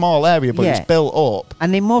a small area, but it's built up.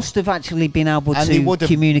 And they must have actually been able And they to would have-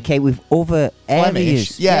 communicate with other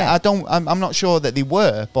areas. Yeah, I'm not sure that they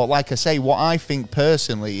were, but like I say, what I think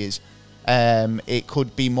personally is, it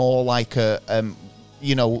could be more like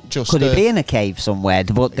just could it be in a cave somewhere?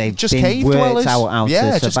 But they've just been cave worked dwellers. out how to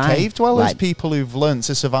survive. Just cave dwellers. Like, people who've learnt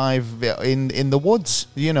to survive in the woods.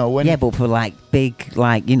 And yeah, but for like big,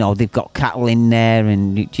 like they've got cattle in there.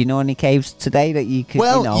 And do you know any caves today that you could?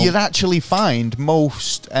 Well, you'd actually find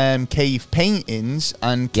most cave paintings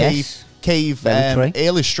and cave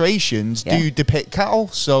illustrations do depict cattle.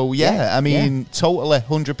 So I mean, totally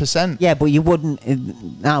 100%. Yeah, but you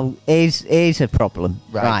wouldn't. Now, here's a problem.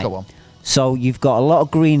 Right, go on. So you've got a lot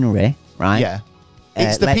of greenery, right? Yeah.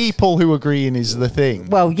 It's the people who are green is the thing.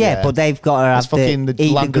 Well, but they've got to have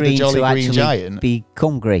the land of the Jolly Green Giant.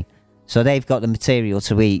 Become green. So they've got the material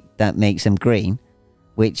to eat that makes them green,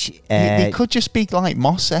 which they could just be like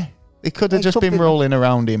mossy. They could have just been rolling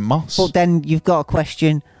around in moss. But then you've got to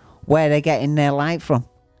question where they're getting their light from,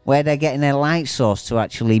 where they're getting their light source to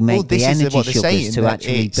actually make the energy sugars to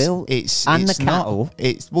actually build, and the cattle.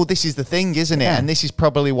 This is the thing, isn't it? And this is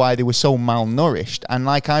probably why they were so malnourished. And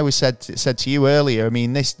like I said to you earlier, I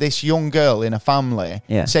mean, this young girl in a family,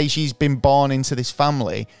 say she's been born into this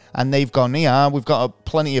family, and they've gone, we've got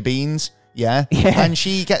plenty of beans. Yeah. And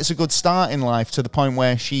she gets a good start in life to the point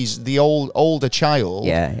where she's the older child,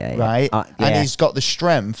 right? And he's got the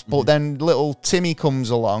strength, but then little Timmy comes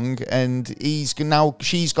along and she's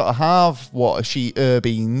got to halve her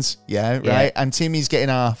beans, right? And Timmy's getting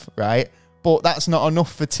half, right? But that's not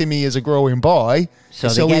enough for Timmy as a growing boy, so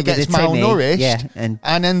he gets malnourished and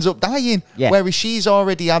ends up dying. Whereas she's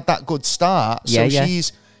already had that good start, so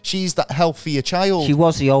she's that healthier child. She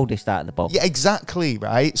was the oldest out of the bunch. Yeah, exactly,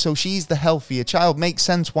 right? So she's the healthier child. Makes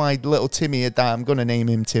sense why little Timmy had died. I'm going to name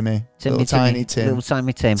him Timmy. Tiny Tim. Little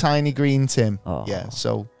tiny Tim. Tiny green Tim. Oh. Yeah,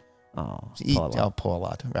 so... poor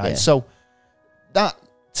lad. Right, so that,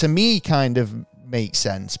 to me, kind of makes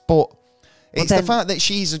sense. But it's the fact that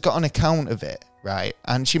she's got an account of it, right?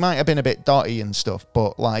 And she might have been a bit dotty and stuff,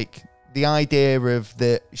 but, like, the idea of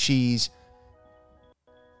that she's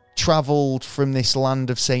travelled from this land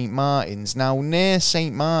of St. Martin's. Now, near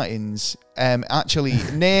St. Martin's, near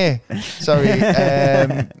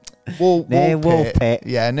Woolpit.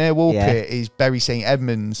 Yeah, near Woolpit is Bury St.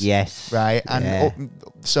 Edmunds. Yes. Right? And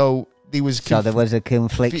so there was a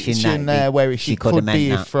confliction there where she could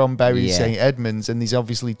be from Bury St. Edmunds, and there's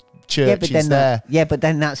obviously churches there. But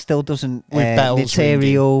then that still doesn't with bells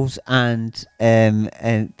materials and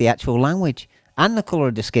the actual language. And the colour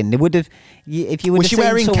of the skin. They would have, if you would. Was she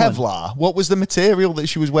wearing Kevlar? What was the material that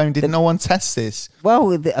she was wearing? Did no one test this?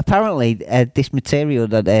 Well, apparently, this material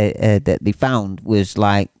that they found was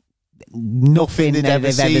like nothing they've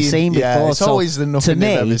ever seen before. Yeah, it's always the nothing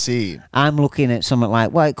they've ever seen. I'm looking at something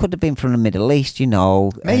like, well, it could have been from the Middle East,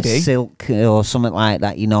 maybe silk or something like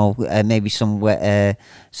that, maybe somewhere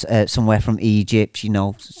from Egypt,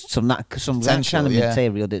 some that kind of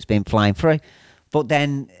material that's been flying through, but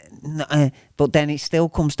then it still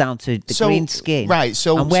comes down to the green skin, right?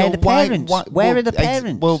 So, and where are the parents? Where are the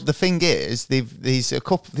parents? Well, the thing is, there's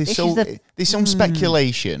some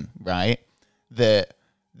speculation, right, that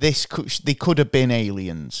they could have been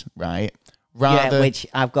aliens, right? Which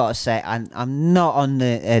I've got to say, I'm not on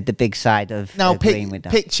the big side of agreeing with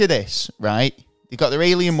that. Picture this, right? You've got their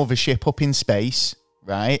alien mothership up in space,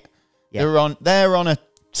 right? Yeah. They're on a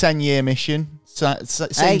 10-year mission.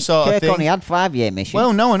 Same sort of Kirk thing. only had 5-year mission.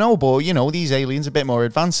 Well, no, I know, but these aliens are a bit more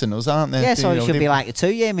advanced than us, aren't they? Yeah, so it should be like a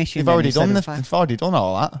 2-year mission. They've already done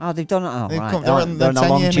all that. Oh, they've done it all. They're on the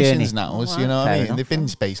 10-year missions now. You know what I mean? Enough. They've been in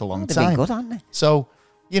space a long time. They've been good, haven't they? So,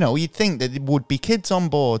 you'd think that there would be kids on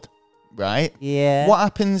board, right? Yeah. What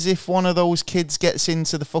happens if one of those kids gets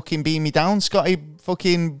into the fucking beam me down, Scotty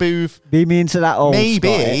fucking Booth? Beam me into that old Maybe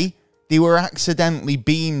Scotty. They were accidentally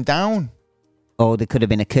beamed down. Oh, there could have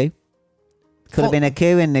been a coup. Could have been a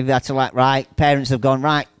coup, and they've had to right. Parents have gone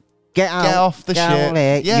right. Get off the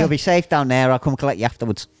ship. Yeah. You'll be safe down there. I'll come collect you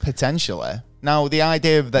afterwards. Potentially. Now, the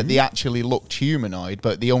idea that they actually looked humanoid,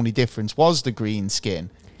 but the only difference was the green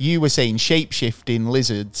skin. You were saying shape-shifting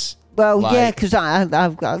lizards. Well, because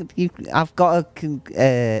I've got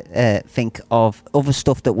to think of other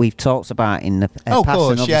stuff that we've talked about in the past. Of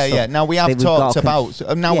course, yeah. Now, we have talked about...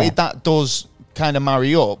 that does kind of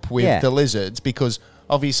marry up with the lizards, because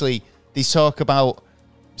obviously... They talk about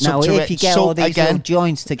if you get all these little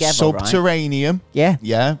joints together, subterranean. Right?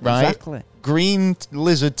 Yeah, right. Exactly. Green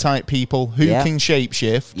lizard type people who can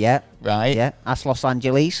shapeshift. Yeah. Right. Yeah. That's Los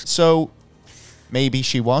Angeles. So maybe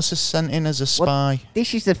she was sent in as a spy. Well,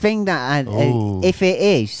 this is the thing that if it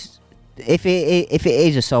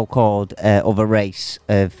is a so-called other race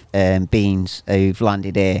of beings who've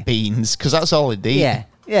landed here. Beans, because that's all it did.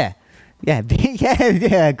 Yeah.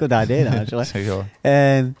 Good idea, actually. Sure.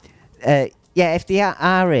 If they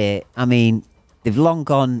are here, I mean, they've long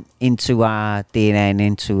gone into our DNA and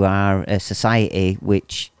into our society,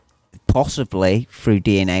 which possibly through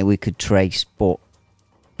DNA we could trace, but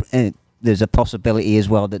there's a possibility as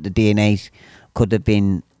well that the DNA could have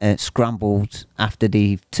been scrambled after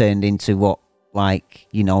they've turned into what, like,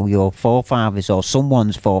 you know, your forefathers or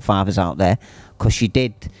someone's forefathers out there, because she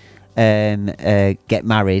did get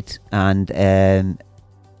married, and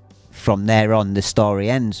from there on the story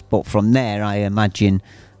ends. But from there, I imagine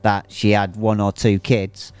that she had 1 or 2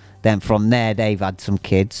 kids. Then from there, they've had some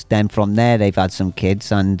kids. Then from there, they've had some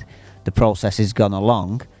kids, and the process has gone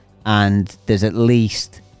along. And there's at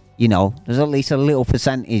least, you know, there's at least a little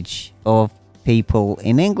percentage of people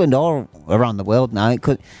in England or around the world now. It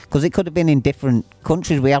could, because it could have been in different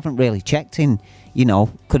countries we haven't really checked in. You know,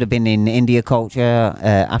 could have been in India culture,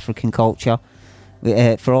 African culture.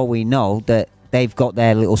 For all we know, that they've got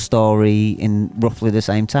their little story in roughly the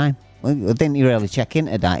same time. Well, I didn't really check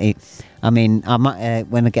into that. I mean, I might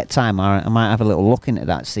when I get time, I might have a little look into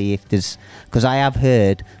that, see if there's, because I have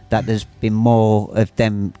heard that there's been more of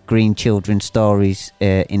them green children stories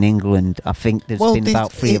in England. I think there's been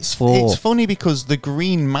about 3 or 4. It's funny because the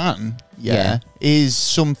Green Man, is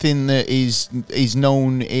something that is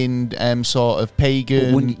known in sort of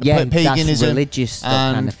paganism, that's religious stuff,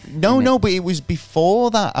 and kind of, no, but it was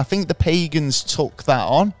before that. I think the pagans took that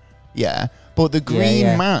on, But the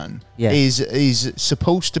Green Man is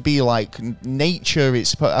supposed to be like nature.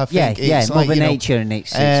 It's I think it's like, Mother Nature, and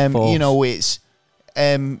it's you know, it's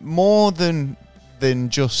more than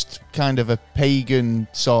just kind of a pagan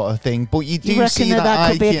sort of thing. But you do see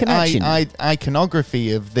that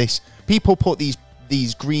iconography of this. People put these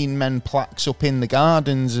green men plaques up in the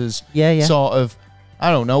gardens as sort of,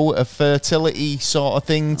 I don't know, a fertility sort of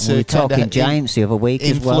thing to we were talking giants the other week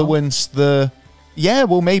influence as well.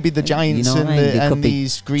 Maybe the giants, you know, and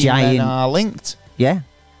these green men are linked. Yeah.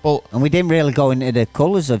 And we didn't really go into the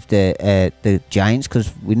colours of the giants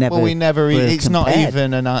because we never. Well, we never. It's compared.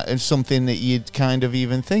 Not even something that you'd kind of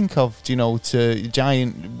even think of. You know, to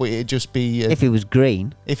giant. It'd just be if it was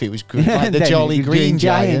green. If it was green, like the Jolly Green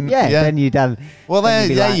Giant. Then you'd have. Well,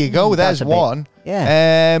 there you go. There's one.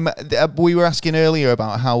 We were asking earlier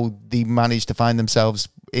about how they managed to find themselves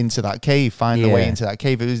into that cave, find their way into that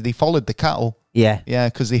cave. It was they followed the cattle. Yeah. Yeah,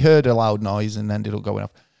 because they heard a loud noise and ended up going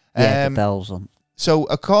off. The bells on. So,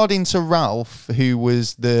 according to Ralph, who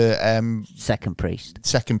was the second priest,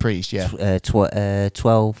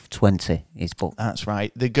 1220 his book. That's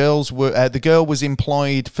right. The girl was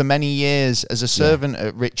employed for many years as a servant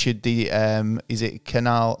at Richard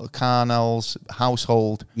Carnell's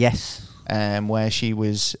household. Yes. Where she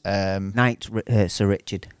was Knight Sir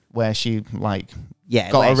Richard. Where she got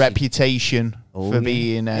a reputation for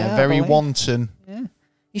being very wanton. Yeah.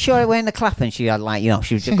 You sure it weren't the clapping she had? Like, you know,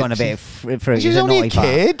 she was just going a bit through. She was only a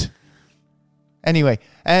kid. Anyway,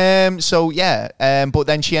 but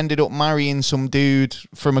then she ended up marrying some dude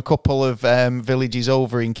from a couple of villages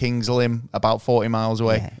over in Kings Lynn, about 40 miles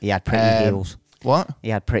away. Yeah, he had pretty heels. What? He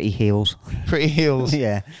had pretty heels. Pretty heels.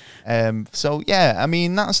 Yeah. I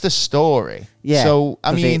mean, that's the story. Yeah. So,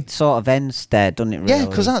 I mean, it sort of ends there, doesn't it? Really? Yeah,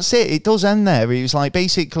 because that's it. It does end there. It was like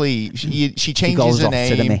basically she changes her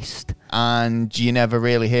name to the mist, and you never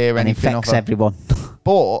really hear anything infects everyone.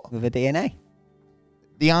 But with the DNA,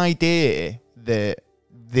 the idea that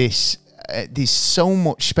there's so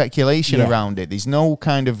much speculation around it. There's no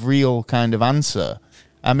kind of real kind of answer.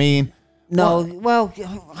 I mean, no. Well,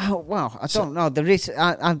 I don't know. There is.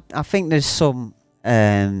 I think there's some.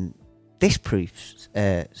 Disproves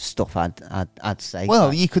stuff. I'd say.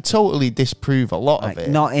 Well, you could totally disprove a lot of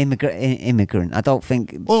it. Not immigrant. I don't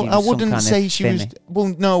think. Well, I wouldn't say she was.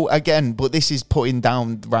 Well, no. Again, but this is putting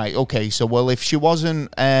down right. Okay, so if she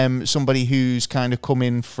wasn't somebody who's kind of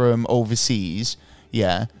coming from overseas,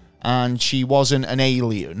 and she wasn't an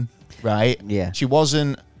alien, right? Yeah. She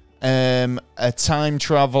wasn't a time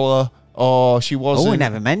traveler. Or she wasn't. Oh, we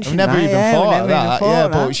never mentioned that. Never even thought of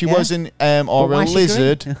that. But she wasn't, or a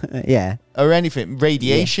lizard. Or anything.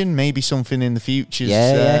 Radiation, maybe something in the future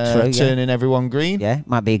turning everyone green. Yeah,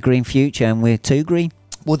 might be a green future and we're too green.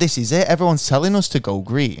 Well, this is it. Everyone's telling us to go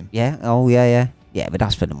green. Yeah, oh, yeah. Yeah, but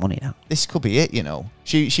that's for the money now. This could be it, you know.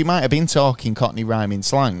 She might have been talking Cockney rhyming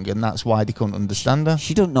slang, and that's why they couldn't understand her.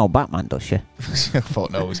 She doesn't know Batman, does she?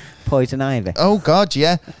 Fuck knows. Poison Ivy. Oh, God,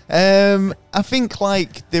 yeah. I think,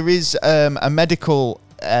 there is a medical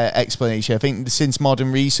explanation. I think since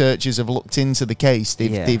modern researchers have looked into the case,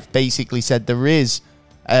 they've basically said there is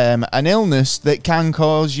an illness that can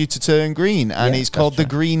cause you to turn green, and it's called the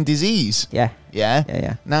green disease. Yeah.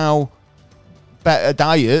 Now, better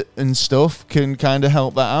diet and stuff can kind of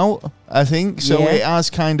help that out, I think. So it has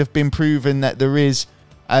kind of been proven that there is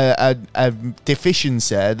a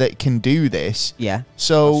deficiency that can do this. Yeah.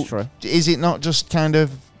 So that's true. is it not just kind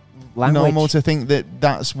of Language. normal to think that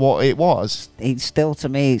that's what it was? It's still, to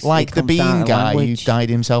me, Like the bean guy who dyed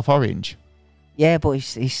himself orange. Yeah, but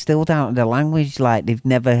he's still down to the language. Like, they've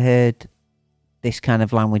never heard this kind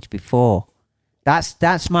of language before.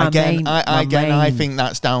 That's my main. I think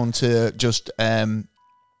that's down to just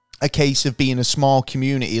a case of being a small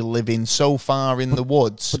community living so far in the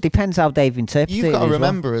woods. But depends how they've interpreted it. You've got to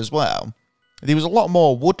remember as well, there was a lot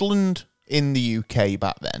more woodland in the UK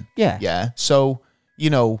back then. Yeah. Yeah. So,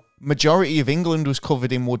 majority of England was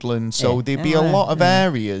covered in woodland. So Yeah. there'd be a lot of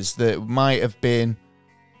areas that might have been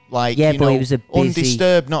like, but it was a busy...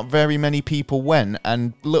 undisturbed. Not very many people went,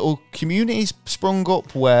 and little communities sprung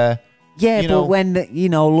up where... Yeah, but when,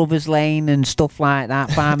 Lovers Lane and stuff like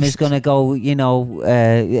that, farmer's going to go,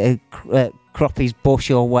 crop his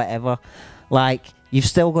bush or whatever, like, you're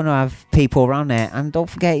still going to have people around there. And don't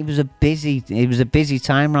forget, it was a busy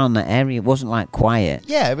time around that area. It wasn't, like, quiet.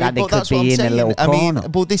 Yeah, but that's what I'm saying. I mean,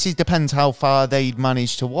 but this depends how far they'd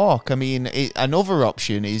managed to walk. I mean, another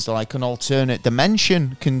option is, like, an alternate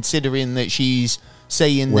dimension, considering that she's...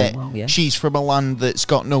 saying that she's from a land that's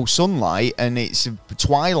got no sunlight and it's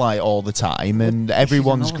twilight all the time and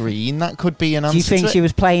everyone's green. That could be an answer. Do you think she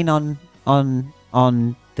was playing on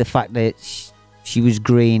the fact that she was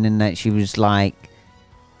green and that she was like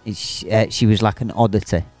an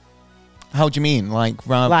oddity? How do you mean? Like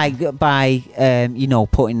by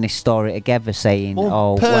putting this story together, saying,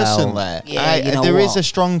 personally, there is a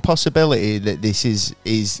strong possibility that this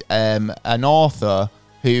is an author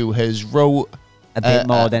who has wrote a bit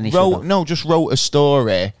more than he should have. No, just wrote a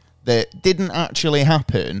story that didn't actually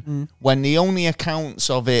happen when the only accounts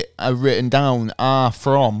of it are written down are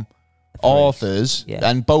from authors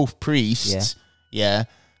and both priests. Yeah.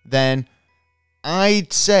 Then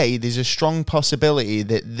I'd say there's a strong possibility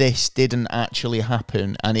that this didn't actually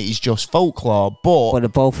happen and it is just folklore. But they're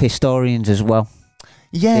both historians as well.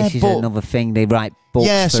 Yeah, this is another thing. They write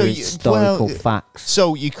books for historical facts.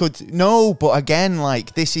 So you could but again,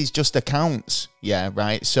 like, this is just accounts. Yeah,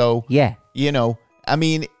 right. So I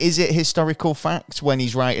mean, is it historical facts when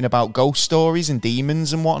he's writing about ghost stories and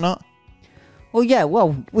demons and whatnot? Well, yeah.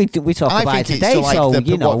 Well, we talk about it today.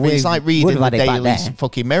 It's like reading the Daily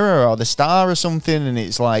fucking Mirror or the Star or something, and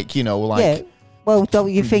it's like Yeah. Well,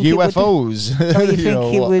 don't you think UFOs? Don't you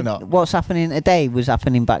think what's happening today was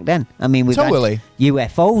happening back then? I mean,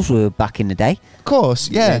 UFOs were back in the day. Of course,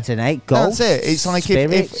 yeah. Ghosts, that's it. It's like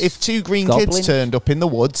if two green goblins. kids turned up in the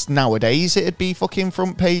woods nowadays, it'd be fucking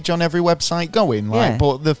front page on every website going. Like,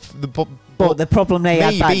 but the problem they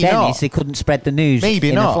had back then is they couldn't spread the news. Maybe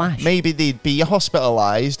in not. A flash. Maybe they'd be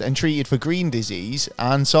hospitalised and treated for green disease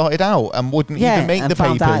and sorted out and wouldn't even make the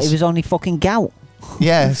found papers. Out it was only fucking gout.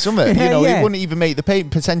 Yeah, something. It wouldn't even make the paper.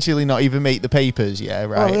 Potentially not even make the papers. Yeah,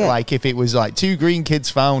 right. Like if it was like two green kids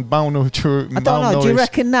found malnourished. I don't know. Do you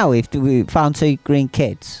reckon now if we found two green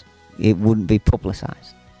kids, it wouldn't be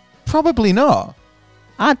publicised? Probably not.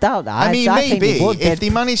 I doubt that. I mean, maybe if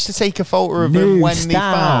they managed to take a photo of them when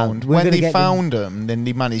they found them, then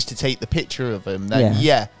they managed to take the picture of them.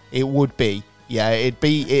 Then it would be. Yeah, it'd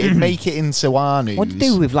make it into our news. What do you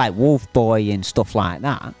do with like Wolf Boy and stuff like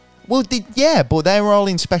that? Well, but they were all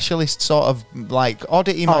in specialist sort of like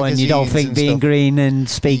oddity magazines. Oh, and you don't think being green and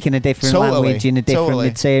speaking a different language in a different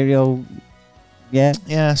material? Yeah.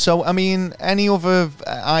 Yeah. So, I mean, any other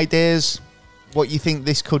ideas? What you think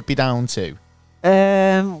this could be down to?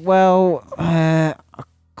 A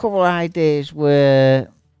couple of ideas were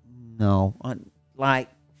like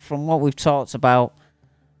from what we've talked about.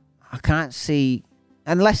 I can't see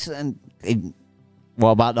unless.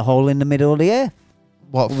 What about the hole in the middle of the earth?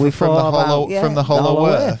 What from the hollow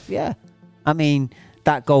earth? Yeah, I mean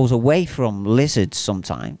that goes away from lizards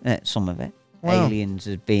sometimes. Some of it, aliens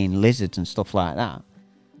as being lizards and stuff like that.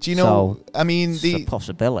 Do you know? So, I mean, the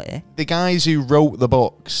possibility. The guys who wrote the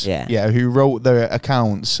books, who wrote the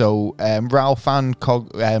accounts. So Ralph and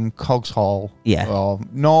Cogshall, or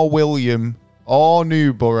nor William or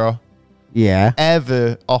Newborough,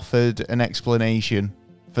 ever offered an explanation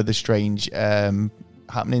for the strange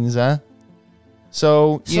happenings there.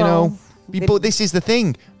 So, but this is the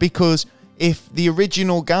thing, because if the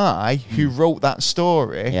original guy who wrote that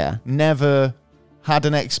story never had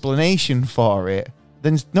an explanation for it,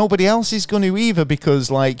 then nobody else is going to either,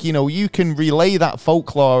 because, like, you can relay that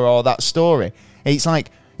folklore or that story. It's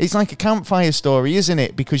like a campfire story, isn't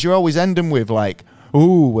it? Because you're always ending with, like,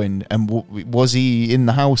 ooh, and was he in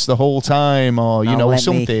the house the whole time? Or,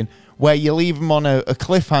 something where you leave him on a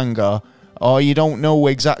cliffhanger, or you don't know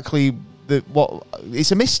exactly...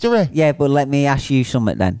 it's a mystery. Yeah, but let me ask you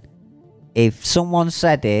something then. if someone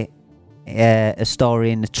said it, a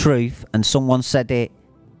story in the truth, and someone said it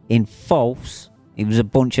in false, it was a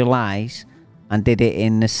bunch of lies, and did it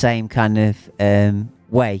in the same kind of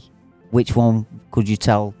way, which one could you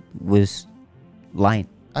tell was lying?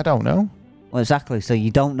 I don't know. Well, exactly. So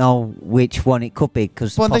you don't know which one it could be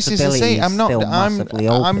because the possibility is still massively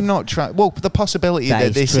open. I'm not trying. Well, the possibility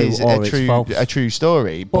that this is a true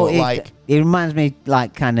story, but like it reminds me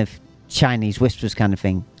like kind of Chinese whispers kind of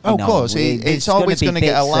thing. Oh, of course, it's always going to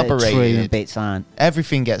get elaborated. True and bits aren't.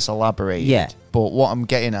 Everything gets elaborated. Yeah. But what I'm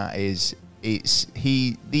getting at is,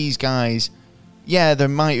 these guys. Yeah, there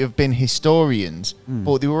might have been historians,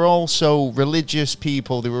 but they were also religious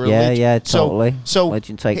people. They were yeah, totally. So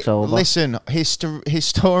legend takes over. Listen,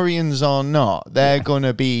 historians or not, they're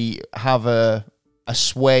gonna have a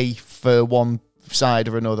sway for one side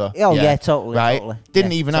or another. Oh yeah, totally. Right? Totally.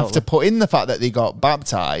 Didn't even have to put in the fact that they got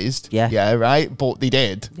baptized. Yeah, right. But they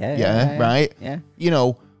did. Yeah, right. Yeah. You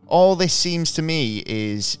know, all this seems to me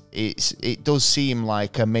is it does seem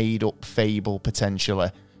like a made up fable potentially,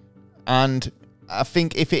 and I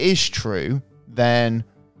think if it is true, then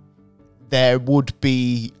there would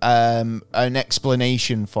be an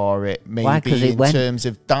explanation for it, maybe in terms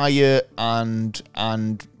of diet and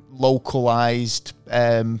localized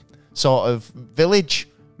sort of village.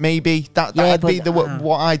 Maybe that'd be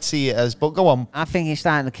what I'd see it as. But go on. I think it's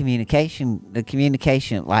starting the communication. The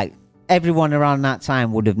communication, like everyone around that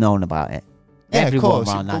time would have known about it. Yeah, everyone of course.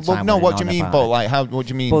 Around that time no, what do you mean? But like, how? What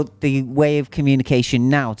do you mean? But the way of communication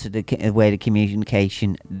now to the way of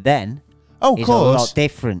communication then. Oh, of is course. a lot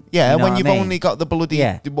different. Yeah, you know when you've I mean? only got the bloody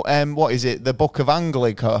what is it? The Book of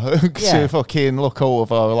Anglican to fucking look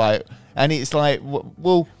over, like, and it's like,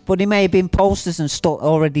 well. But there may have been posters and stuff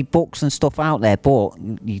already, books and stuff out there. But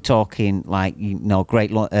you're talking like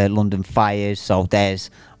Great London fires. So there's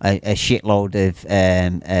a shitload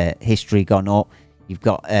of history gone up. You've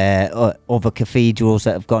got other cathedrals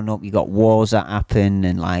that have gone up. You've got wars that happen,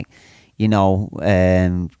 and like,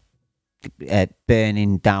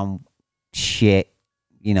 burning down shit.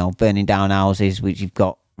 Burning down houses, which you've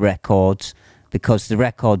got records, because the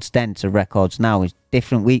records then to records now is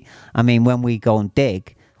different. When we go and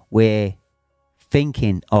dig, we're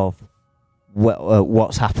thinking of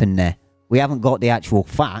what's happened there. We haven't got the actual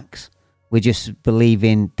facts. We're just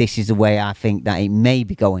believing this is the way I think that it may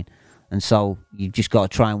be going. And so you've just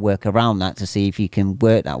got to try and work around that to see if you can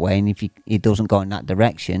work that way. And if it doesn't go in that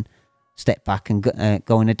direction, step back and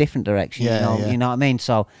go in a different direction. You know what I mean?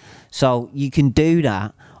 So you can do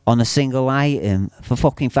that on a single item for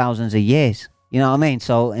fucking thousands of years. You know what I mean?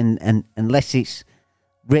 So and unless it's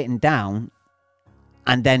written down,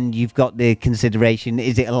 and then you've got the consideration: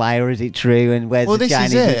 is it a lie or is it true? And where's the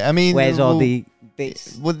Chinese? Is it. I mean, where's all the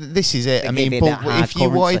bits? Well, this is it. I mean, but if you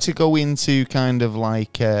wanted to go into kind of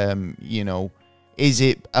like, is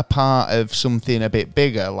it a part of something a bit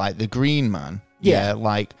bigger, like the Green Man? Yeah.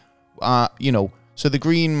 So the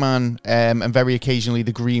Green Man, and very occasionally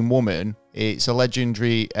the Green Woman, it's a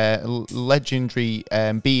legendary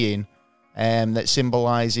being that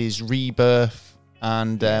symbolizes rebirth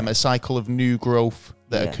and a cycle of new growth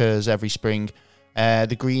that occurs every spring.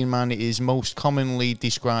 The Green Man is most commonly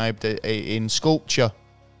described in sculpture,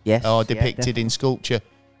 or depicted in sculpture,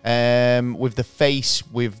 with the face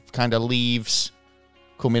with kind of leaves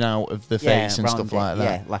coming out of the face and stuff like that.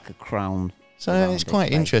 Yeah, like a crown. So it's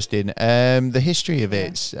quite interesting. The history of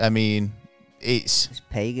it, it's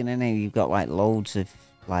pagan, isn't it? You've got like loads of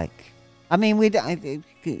like. I mean, we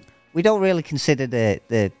don't really consider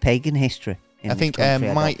the pagan history. I think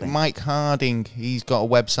Mike Harding, he's got a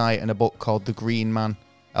website and a book called The Green Man,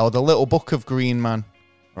 or The Little Book of Green Man,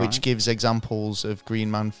 which gives examples of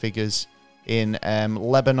Green Man figures in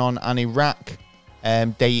Lebanon and Iraq,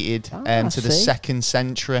 dated to the 2nd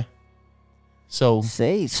century. So,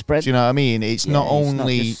 it spread. Do you know what I mean? It's not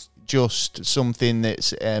only just something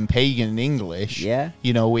that's pagan in English. Yeah.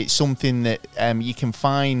 It's something that you can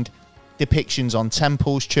find depictions on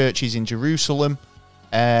temples, churches in Jerusalem,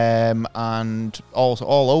 and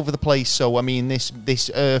all over the place. So I mean, this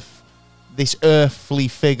earthly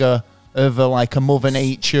figure of like a Mother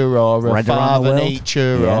Nature or a Father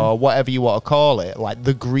Nature or whatever you want to call it, like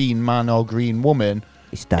the Green Man or Green Woman.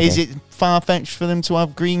 Is it far-fetched for them to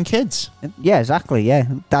have green kids? Yeah, exactly. Yeah,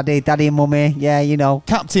 daddy and mummy. Yeah,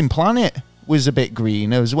 Captain Planet was a bit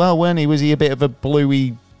green as well, weren't he? Was he a bit of a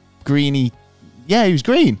bluey, greeny? Yeah, he was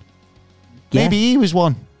green. Yeah. Maybe he was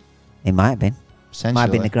one. He might have been. Essentially. Might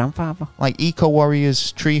have been the grandfather. Like eco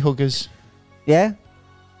warriors, tree huggers. Yeah.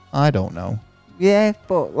 I don't know. Yeah,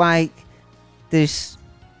 but like, the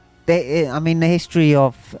history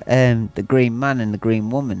of the Green Man and the Green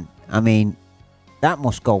Woman. I mean, that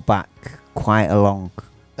must go back quite a long.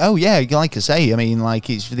 Oh yeah, like I say, I mean, like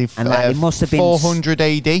it's the And like, it must have been 400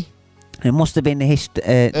 AD. There must have been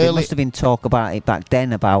there must have been talk about it back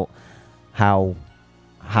then about how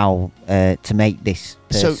to make this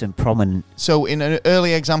person prominent. So in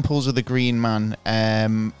early examples of the Green Man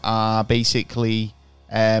are basically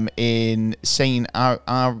in Saint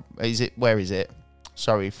where is it?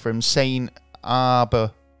 Sorry, from Saint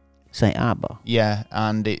Arbor. Saint Arbor. Yeah,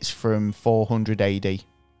 and it's from 400 AD.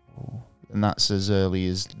 Oh. And that's as early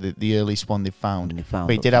as the earliest one they've found.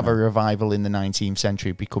 But it did up have a revival in the 19th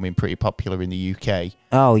century, becoming pretty popular in the UK.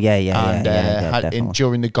 Oh yeah, and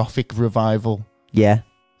during the Gothic revival. Yeah.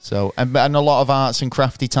 So and a lot of arts and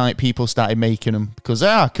crafty type people started making them because they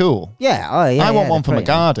are cool. Yeah. Oh yeah. I want one for my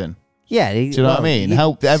garden. Yeah. Do you know what I mean?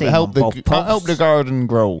 Help the garden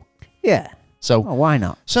grow. Yeah. So why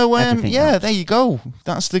not? So there you go.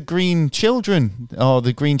 That's the Green Children, or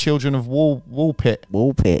the Green Children of Woolpit.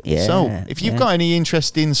 Woolpit, yeah. So if you've got any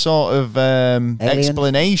interesting sort of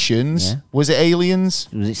explanations, was it aliens?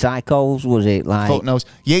 Was it psychos? Was it like? Fuck knows.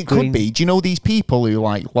 Yeah, it could be. Do you know these people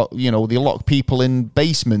who they lock people in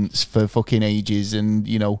basements for fucking ages, and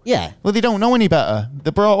Yeah. Well, they don't know any better.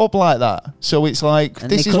 They're brought up like that. So it's like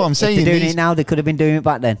this is what I'm saying. If they're doing it now, they could have been doing it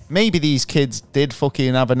back then. Maybe these kids did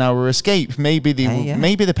fucking have a narrow escape. Maybe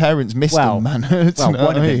the parents missed them, man. Well,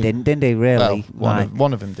 one of them didn't they? Really? Well,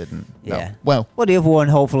 one of them didn't. Yeah. No. Well, the other one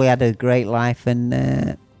hopefully had a great life.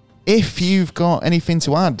 And if you've got anything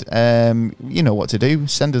to add, you know what to do.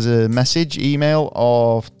 Send us a message, email,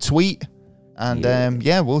 or tweet, and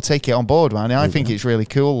we'll take it on board, man. I think it's really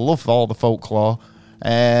cool. Love all the folklore.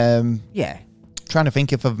 Trying to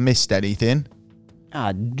think if I've missed anything.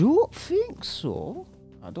 I don't think so.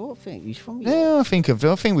 I don't think he's from. Yeah, I think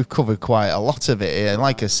we've covered quite a lot of it here.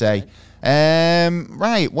 Like I say,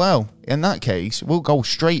 right. Well, in that case, we'll go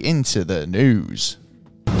straight into the news.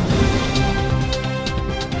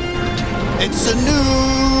 It's the news.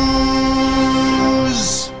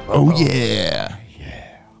 Oh yeah.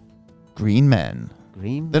 Green Men.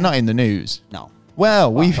 They're not in the news. No.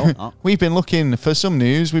 Well, we've been looking for some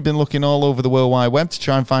news. We've been looking all over the World Wide Web to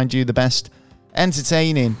try and find you the best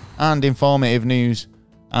entertaining and informative news.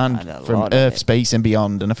 And from Earth, space, and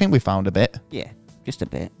beyond. And I think we found a bit. Yeah, just a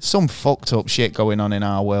bit. Some fucked up shit going on in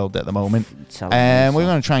our world at the moment. And we're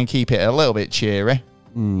going to try and keep it a little bit cheery.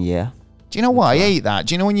 Yeah. Do you know what? I hate that.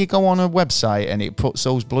 Do you know when you go on a website and it puts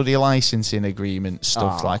those bloody licensing agreement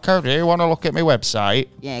stuff like, oh, do you want to look at my website?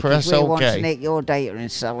 Yeah, press we OK. want to nick your data and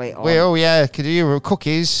sell it on. Well, yeah, could you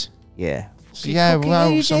cookies? Yeah. Yeah,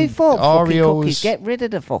 well, some Oreos. Cookies. Get rid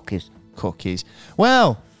of the fuckers. Cookies.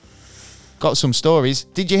 Well... Got some stories.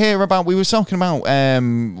 Did you hear about? We were talking about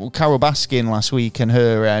Carol Baskin last week and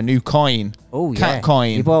her new coin. Oh, Cat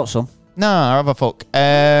coin. You bought some? Nah, have a fuck.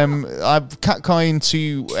 I've Cat coin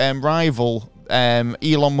to rival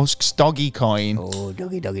Elon Musk's Doggy coin. Oh,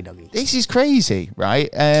 doggy. This is crazy, right?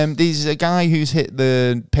 There's a guy who's hit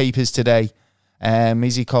the papers today.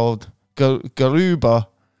 Is he called Garuba?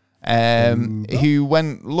 Who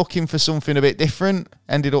went looking for something a bit different.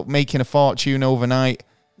 Ended up making a fortune overnight.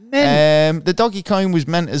 The Doggy coin was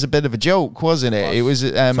meant as a bit of a joke, wasn't it? It was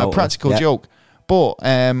a practical joke. But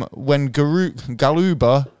when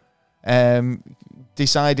Galuba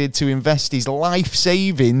decided to invest his life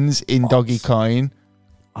savings in Doggy coin,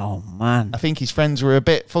 oh man, I think his friends were a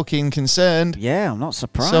bit fucking concerned. Yeah, I'm not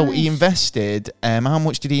surprised. So he invested. How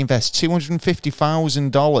much did he invest?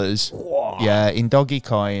 $250,000. Yeah, in Doggy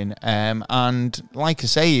coin. And like I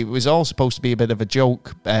say, it was all supposed to be a bit of a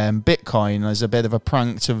joke. Bitcoin as a bit of a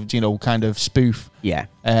prank to kind of spoof. Yeah.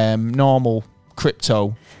 Normal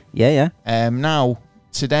crypto. Yeah. Now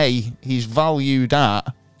today he's valued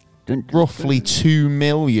at roughly $2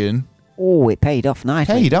 million. Oh, it paid off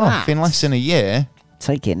nicely. Paid off in less than a year.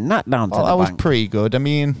 Taking that down to the bank. That was pretty good. I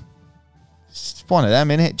mean, it's one of them,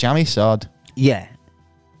 innit? Jammy sod. Yeah.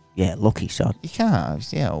 Yeah, lucky sod. You can't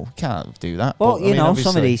do that. Well,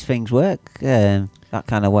 some of these things work that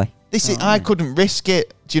kind of way. I couldn't risk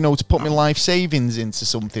it, to put my life savings into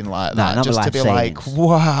something like that. Not just to be savings. Like,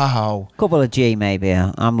 wow. Couple of G, maybe.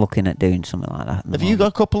 I'm looking at doing something like that. Have you got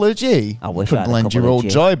a couple of G? I wish I had lend your old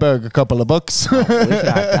Joyberg a couple of bucks. I wish I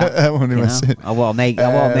had that. I want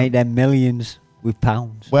to make them millions. With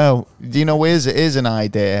pounds. Well, here's an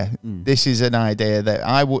idea. This is an idea that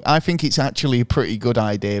I think it's actually a pretty good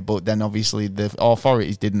idea, but then obviously the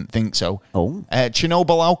authorities didn't think so. Oh.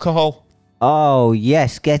 Chernobyl alcohol. Oh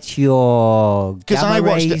yes, get your because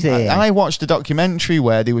I watched a documentary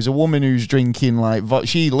where there was a woman who's drinking like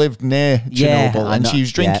she lived near Chernobyl and she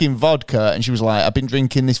was drinking vodka and she was like, I've been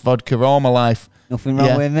drinking this vodka all my life. Nothing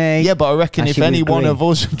wrong with me. Yeah, but I reckon if any one of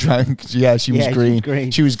us drank, she was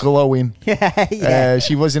green. She was glowing.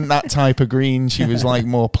 She wasn't that type of green. She was like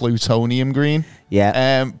more plutonium green.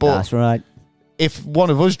 Yeah, but that's right. If one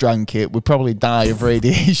of us drank it, we'd probably die of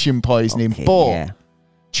radiation poisoning. Okay, but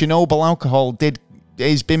Chernobyl alcohol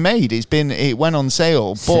it's been made. It went on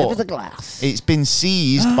sale, but the glass. It's been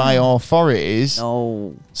seized by authorities.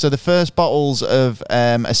 No. So the first bottles of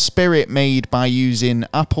a spirit made by using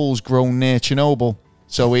apples grown near Chernobyl.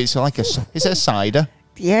 So it's like it's a cider.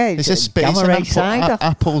 Yeah, it's an cider.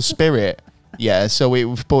 Apple spirit. Yeah. So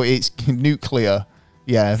it's nuclear.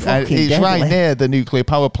 Yeah, it's deadly. right near the nuclear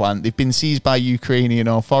power plant. They've been seized by Ukrainian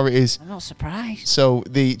authorities. I'm not surprised. So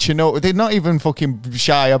they're not even fucking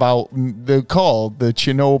shy about the call. The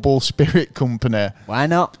Chernobyl Spirit Company. Why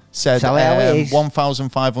not? Said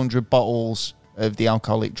 1,500 bottles of the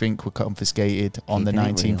alcoholic drink were confiscated on the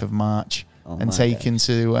 19th of March and taken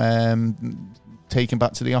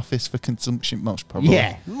back to the office for consumption, most probably.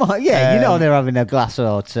 Yeah, they're having a glass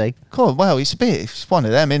or two. Cool. Well, it's one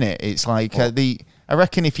of them, innit? It's like I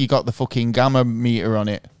reckon if you got the fucking gamma meter on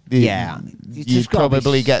it, you'd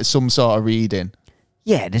probably get some sort of reading.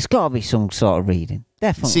 Yeah, there's got to be some sort of reading.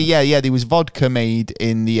 Definitely. See, there was vodka made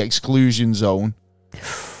in the exclusion zone.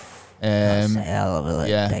 That's a hell of a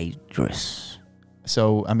dangerous.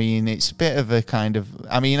 So, I mean, it's a bit of a kind of...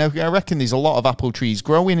 I mean, I reckon there's a lot of apple trees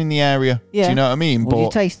growing in the area. Yeah. Do you know what I mean? Would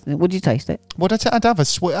you taste it?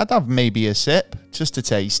 I'd have maybe a sip just to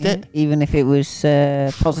taste it. Even if it was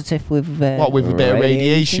positive with... with a bit of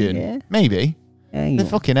radiation? Yeah. Maybe. Yeah,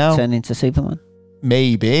 fucking hell. Turn into Superman.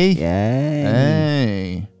 Maybe. Yeah.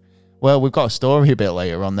 Hey. Well, we've got a story a bit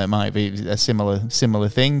later on that might be a similar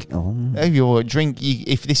thing. Oh. If you drink,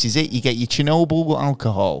 if this is it, you get your Chernobyl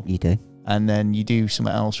alcohol. You do. And then you do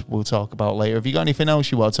something else we'll talk about later. Have you got anything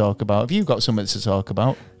else you want to talk about? Have you got something to talk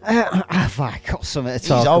about? Have I got something to talk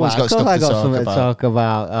about? He's always got stuff to talk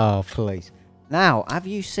about. Oh, please. Now, have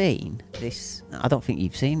you seen this? I don't think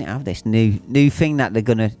you've seen it, have this new thing that they're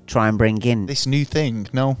going to try and bring in? This new thing?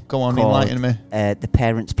 No? Go on, enlighten me. The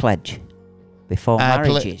Parents' Pledge before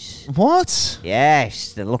marriages. What?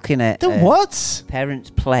 Yes, they're looking at... The what?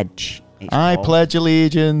 Parents' Pledge. I pledge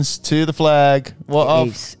allegiance to the flag.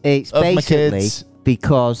 It's basically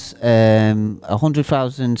because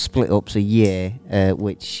 100,000 split-ups a year,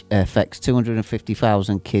 which affects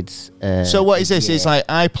 250,000 kids. So what is this? It's like,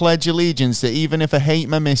 I pledge allegiance that even if I hate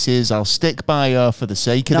my missus, I'll stick by her for the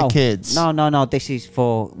sake of the kids. No. This is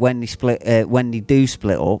for when they do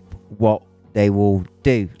split up, what they will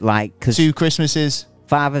do. Like, 'cause 2 Christmases.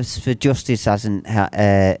 Fathers for Justice hasn't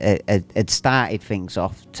had started things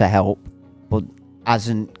off to help, but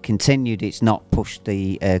hasn't continued. It's not pushed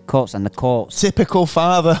the courts, and the courts. Typical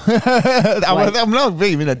father. I'm not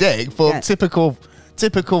being a dick, but typical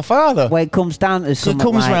father. Well, it comes down to something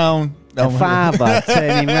comes like round. a father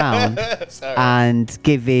turning round and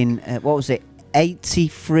giving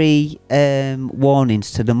 83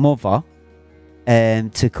 warnings to the mother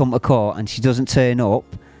to come to court, and she doesn't turn up.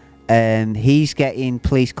 He's getting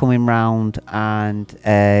police coming round and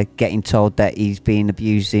getting told that he's been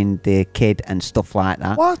abusing the kid and stuff like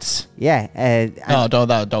that. What? Yeah.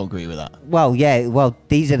 Don't agree with that. Well, yeah. Well,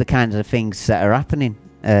 these are the kinds of things that are happening.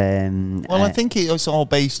 I think it's all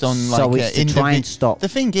based on like. So it's to try and stop. The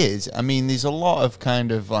thing is, I mean, there's a lot of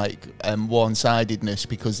kind of like one-sidedness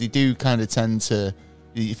because they do kind of tend to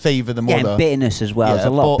favour the mother. Yeah, and bitterness as well. There's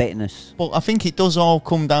a lot of bitterness. But I think it does all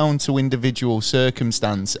come down to individual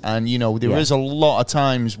circumstance. And, there is a lot of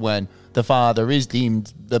times when the father is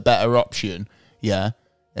deemed the better option,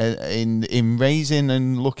 in raising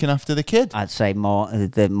and looking after the kid. I'd say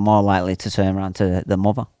they're more likely to turn around to the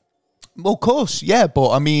mother. Well, of course, yeah,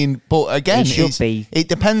 but again, it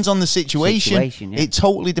depends on the situation. It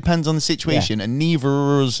totally depends on the situation, and neither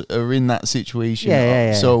of us are in that situation.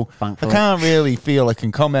 So thankfully. I can't really feel I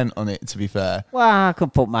can comment on it, to be fair. Well, I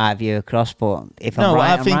could put my view across, but if I'm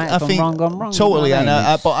right, I'm right. If I'm wrong, I'm wrong. Totally,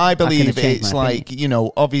 but I believe it's like,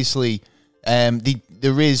 obviously,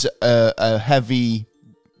 there is a heavy,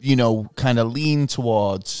 kind of lean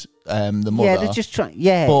towards the mother. Yeah, they're just trying,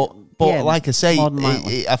 But like I say,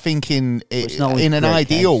 I think in an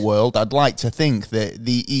ideal world, I'd like to think that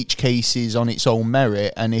each case is on its own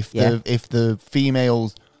merit, and if the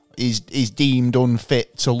female is deemed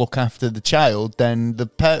unfit to look after the child, then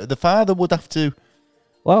the father would have to.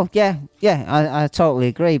 Well, I totally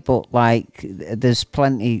agree, but like, there's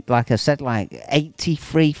plenty. Like I said, like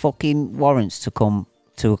 83 fucking warrants to come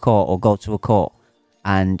to a court or go to a court,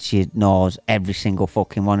 and she knows every single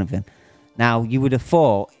fucking one of them. Now, you would have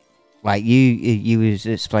thought, like you was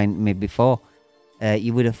explaining to me before,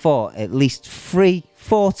 you would have thought at least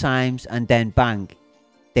 3-4 times, and then bang,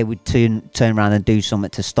 they would turn around and do something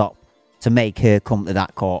to make her come to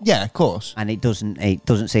that court. Yeah, of course. And it doesn't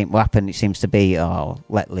seem to happen. It seems to be,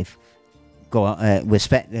 let Liv go.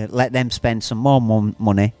 Let them spend some more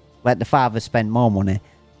money. Let the father spend more money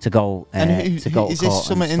to go. And to go is to court this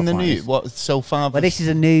something in the like new? this. What so far? Well, this is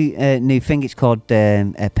a new thing. It's called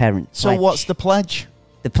parent. So pledge. what's the pledge?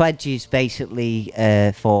 The pledge is basically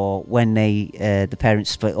for when the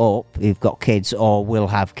parents split up, who've got kids or will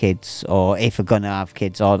have kids, or if they're gonna have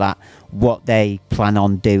kids, or that what they plan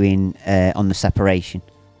on doing on the separation.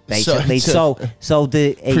 Basically, so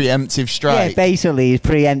the preemptive strike. Yeah, basically, it's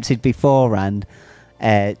preempted beforehand.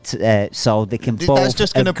 So they can both That's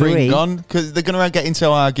just going to agree. bring on, because they're going to get into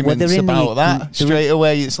arguments about that they're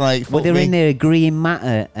away. It's like, in their agreeing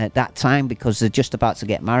matter at that time, because they're just about to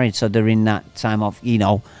get married. So they're in that time of,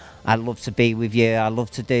 I'd love to be with you. I'd love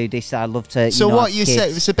to do this. I'd love to. So what have you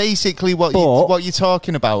kids. say? So basically, what you're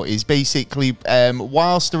talking about is basically,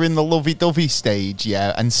 whilst they're in the lovey-dovey stage,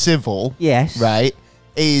 yeah, and civil, yes, right,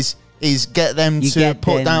 is get them to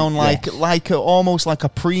put down almost like a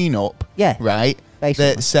prenup, yeah, right.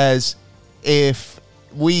 Basically. That says if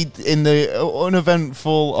we, in the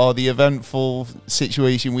uneventful or the eventful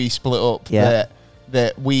situation we split up,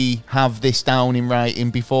 that we have this down in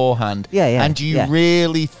writing beforehand. Yeah. And you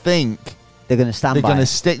really think they're going to they're going to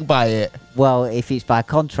stick by it? Well, if it's by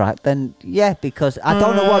contract, then yeah, because I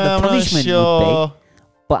don't know what the punishment would be.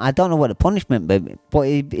 But I don't know what the punishment would be. But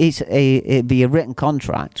it'd be a written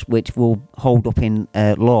contract which will hold up in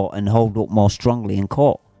law and hold up more strongly in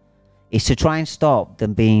court. Is to try and stop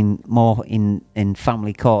them being more in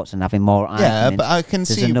family courts and having more arguments. Yeah, but I can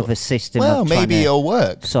see another system. Well, maybe it'll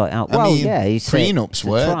work. Sort it out. I mean, prenups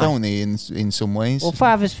work, don't they? In some ways. Well,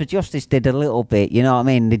 Fathers for Justice did a little bit. You know what I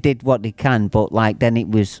mean? They did what they can, but then it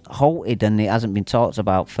was halted and it hasn't been talked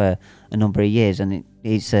about for a number of years. And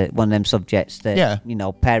it's one of them subjects that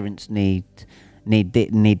parents need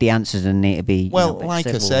the answers and need to be. Well, like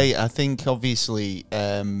I say, I think obviously.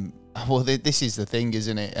 Well, this is the thing,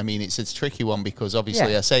 isn't it? I mean, it's a tricky one because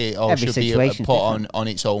obviously I say it all should be put on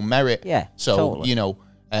its own merit. Yeah. So, totally.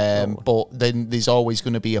 But then there's always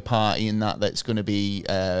going to be a party in that's going to be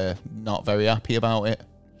not very happy about it.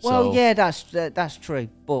 Well, yeah, that's true.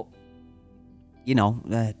 But,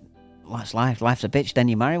 that's life. Life's a bitch, then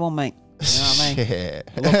you marry one, mate. You know what I mean? Shit.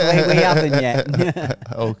 Luckily, we haven't yet.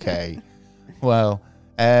 Okay. Well,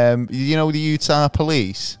 the Utah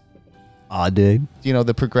police... I do.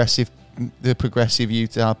 The progressive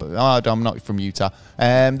Utah. Oh, I'm not from Utah.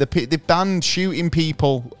 They banned shooting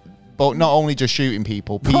people, but not only just shooting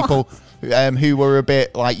people who were a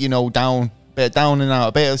bit down and out,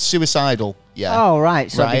 a bit suicidal. Yeah. Oh, right.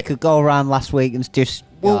 So they could go around last week and just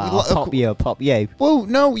pop you. Well,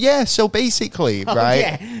 no, yeah. So basically,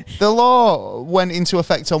 right, the law went into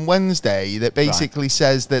effect on Wednesday that basically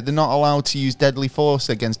says that they're not allowed to use deadly force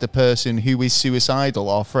against a person who is suicidal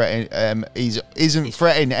or isn't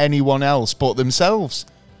threatening anyone else but themselves.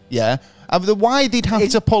 Yeah. Why they'd have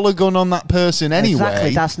to pull a gun on that person anyway? Exactly,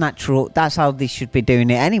 that's natural. That's how they should be doing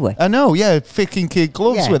it anyway. I know, yeah, fucking kid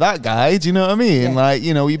gloves with that guy. Do you know what I mean? Yeah.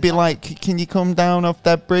 You'd be like, "Can you come down off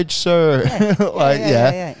that bridge, sir?"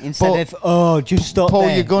 Yeah. Instead of just stop. Pull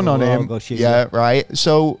your gun on him. Yeah, right.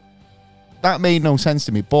 So that made no sense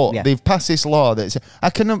to me. But they've passed this law that I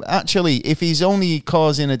can actually, if he's only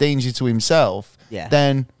causing a danger to himself,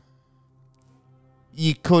 then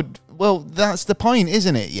you could. Well, that's the point,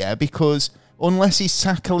 isn't it? Yeah, because unless he's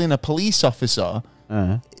tackling a police officer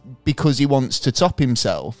because he wants to top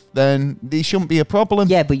himself, then there shouldn't be a problem.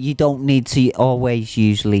 Yeah, but you don't need to always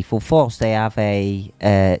use lethal force. They have a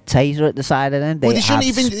taser at the side of them. They shouldn't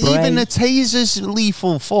even a taser's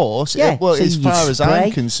lethal force. Yeah, well, so as far as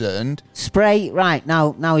I'm concerned. Spray, right,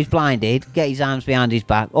 now he's blinded. Get his arms behind his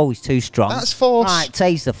back. Oh, he's too strong. That's force. Right,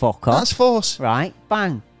 tase the fuck up. That's force. Right,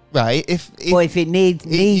 bang. Right, if it needs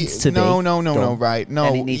to be no, right, no,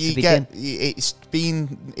 then it needs to be done. It's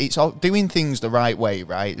doing things the right way,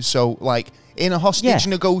 right? So, like in a hostage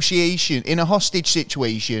negotiation, in a hostage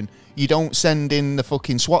situation, you don't send in the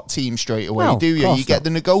fucking SWAT team straight away, do you? You get the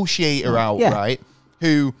negotiator out, right,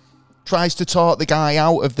 who tries to talk the guy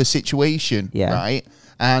out of the situation, right,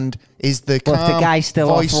 and is the calm if the guy's still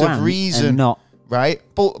voice of reason, not right?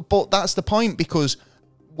 But that's the point, because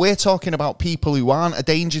we're talking about people who aren't a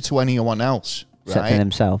danger to anyone else, right? Except for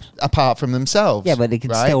themselves. Apart from themselves. Yeah, but they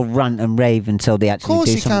can still rant and rave until they actually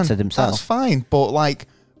do something to themselves. That's fine. But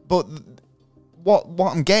what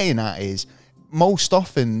I'm getting at is, most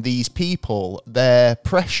often these people, they're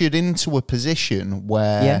pressured into a position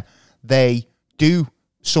where they do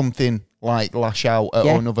something like lash out at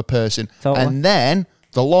another person. Totally. And then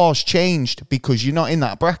the law's changed because you're not in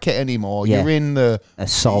that bracket anymore. You're in the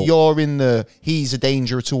assault. You're in the he's a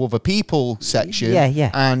danger to other people section.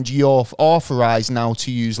 Yeah. And you're authorised now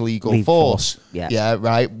to use legal force. Yeah,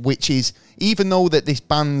 right. Which is, even though that this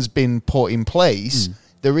ban's been put in place,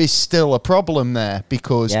 there is still a problem there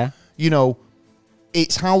because you know,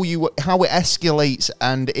 it's how it escalates,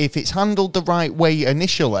 and if it's handled the right way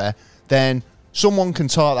initially, then someone can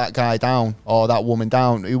talk that guy down or that woman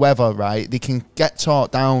down, whoever, right? They can get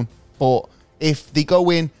talked down. But if they go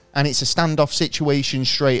in and it's a standoff situation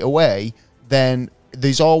straight away, then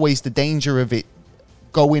there's always the danger of it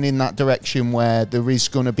going in that direction where there is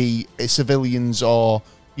going to be civilians or,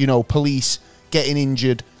 you know, police getting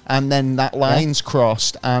injured, and then that line's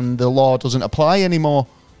crossed and the law doesn't apply anymore.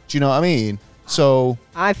 Do you know what I mean? So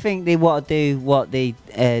I think they want to do what they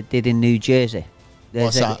did in New Jersey.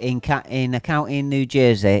 What's that? In a county in New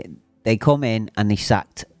Jersey, they come in and they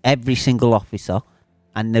sacked every single officer,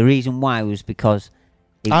 and the reason why was because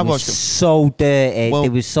it was so dirty.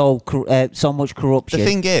 There was so much corruption. The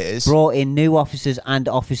thing is, brought in new officers and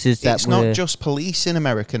officers that it's not just police in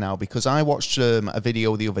America now, because I watched a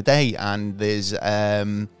video the other day, and there's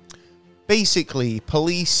basically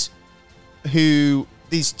police who.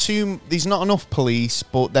 There's not enough police,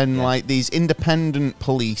 but then like these independent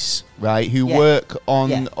police, right, who work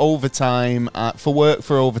on overtime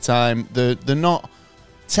for overtime. They're not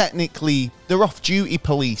technically, they're off duty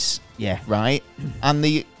police, right, and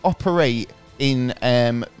they operate in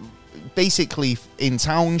basically in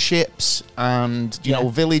townships and you know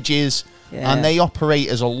villages, and they operate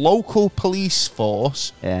as a local police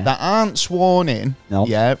force that aren't sworn in.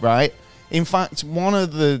 Right. In fact, one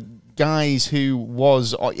of the guys who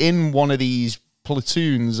was in one of these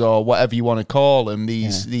platoons or whatever you want to call them,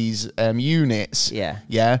 these units,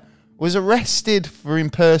 was arrested for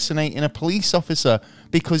impersonating a police officer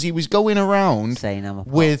because he was going around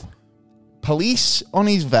with police on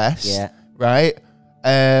his vest, right?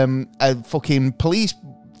 A fucking police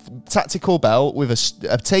tactical belt with a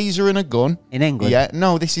taser and a gun. In England? Yeah,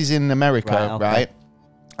 no, this is in America, right?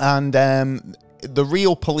 And the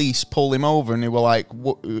real police pull him over and they were like,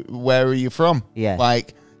 where are you from?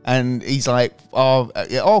 Like, and he's like,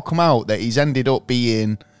 it all come out that he's ended up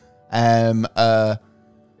being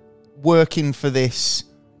working for this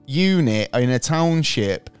unit in a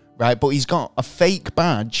township, right? But he's got a fake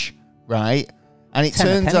badge, right? And it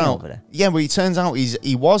turns out, but it turns out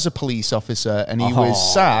he was a police officer and he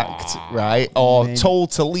was sacked, right? Or told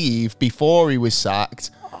to leave before he was sacked.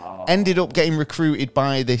 Ended up getting recruited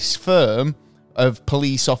by this firm of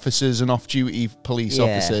police officers and off-duty police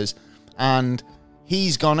officers, and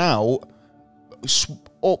he's gone out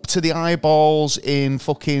up to the eyeballs in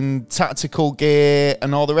fucking tactical gear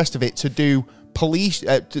and all the rest of it to do police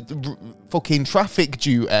fucking traffic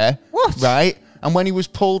duty. Right? And when he was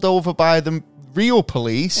pulled over by the real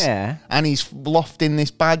police, and he's lofting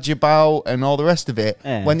this badge about and all the rest of it,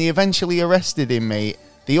 when they eventually arrested him, mate,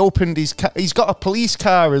 they opened his car. He's got a police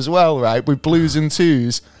car as well, right, with blues and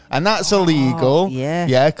twos. And that's illegal.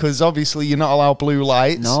 Because obviously you're not allowed blue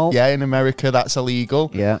lights. In America, that's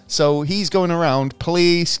illegal. So he's going around,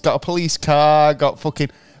 got a police car,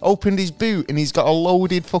 opened his boot, and he's got a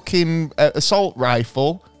loaded fucking assault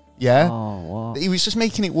rifle. He was just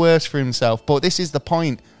making it worse for himself. But this is the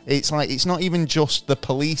point. It's like, it's not even just the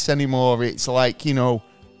police anymore. It's like, you know,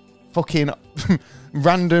 fucking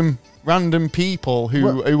random people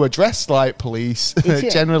who are dressed like police,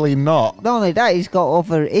 generally not. Not only that, he's got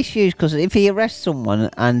other issues, because if he arrests someone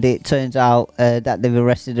and it turns out that they've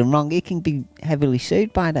arrested him wrong, he can be heavily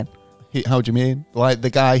sued by them. How do you mean? Like the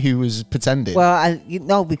guy who was pretending? Well,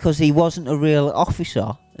 no, because he wasn't a real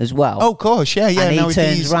officer as well. Oh, of course, yeah. And he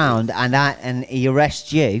turns around and he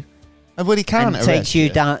arrests you. Well, he can't and takes you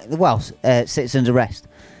down. Well, citizen's arrest.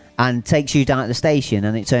 And takes you down at the station,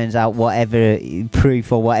 and it turns out whatever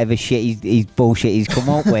proof or whatever bullshit he's come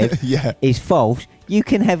up with is false. You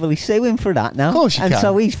can heavily sue him for that now. Of course you can. And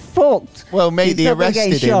so he's fucked. Well, mate, they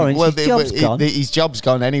arrested him. Well, his job's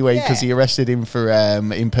gone anyway, because he arrested him for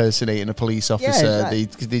impersonating a police officer.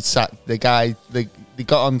 They sacked the guy. They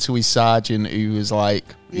got onto his sergeant, who was like,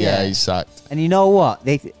 he's sacked. And you know what?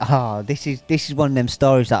 This is one of them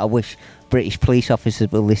stories that I wish British police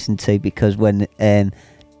officers will listen to, because when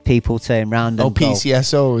people turn around and go,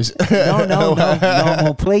 PCSOs. No,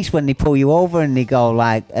 normal police, when they pull you over and they go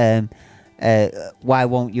like, why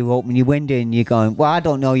won't you open your window? And you're going, well, I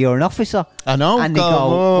don't know, you're an officer. I know. And they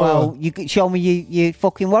go, well, you could show me your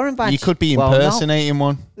fucking warrant badge. You could be impersonating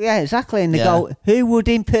one. Yeah, exactly. And they go, who would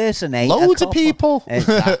impersonate loads of people?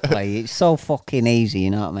 Exactly. It's so fucking easy, you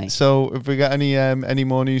know what I mean? So, have we got any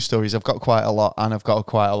more news stories? I've got quite a lot, and I've got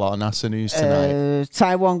quite a lot of NASA news tonight.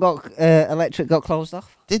 Taiwan electric got closed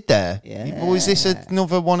off. Did there? Yeah. Was this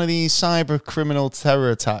another one of these cyber criminal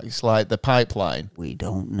terror attacks like the pipeline? We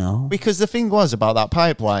don't know. Because the thing was about that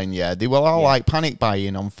pipeline, they were all like panic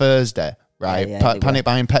buying on Thursday, right? Panic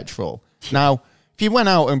buying petrol. Now, if you went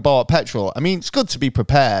out and bought petrol, I mean, it's good to be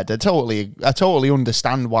prepared. I totally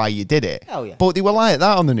understand why you did it. Oh, yeah. But they were like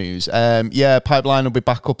that on the news. Pipeline will be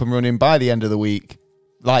back up and running by the end of the week.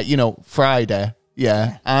 Like, Friday.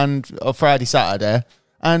 Yeah. And Friday, Saturday.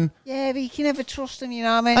 And yeah, but you can never trust them, you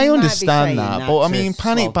know what I mean? I understand that, but I mean,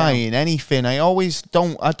 panic buying anything, I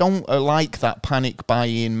don't like that panic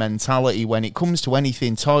buying mentality when it comes to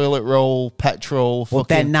anything, toilet roll, petrol. Well,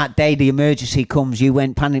 then that day the emergency comes, you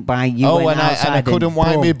went panic buying, went outside and I couldn't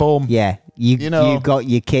wipe my bum. Yeah. You got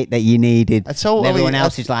your kit that you needed. Everyone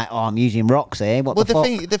else is like, I'm using rocks here. What the fuck?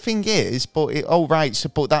 The thing is,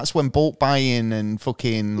 but that's when bulk buying and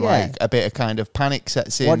fucking like a bit of kind of panic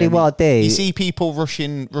sets in. What do you want to do? You see people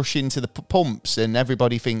rushing to the pumps, and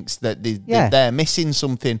everybody thinks that they're missing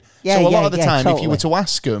something. So a lot of the time, if you were to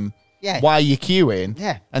ask them, why are you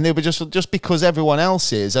queuing? And they were just because everyone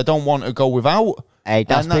else is. I don't want to go without. Hey,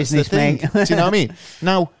 that's business, mate. Do you know what I mean?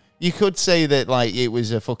 Now, you could say that like it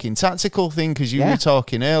was a fucking tactical thing because you were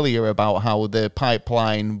talking earlier about how the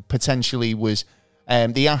pipeline potentially was.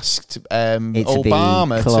 They asked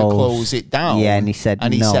Obama to close it down. Yeah, and he said no.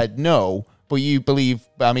 He said no. But you believe?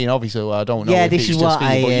 I mean, obviously, I don't know. Yeah, if this it's is just what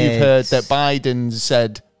I. But you've heard that Biden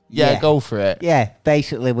said, go for it. Yeah,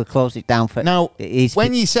 basically, we closed it down for. Now,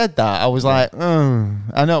 when you said that, I was like,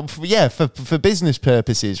 I know. For business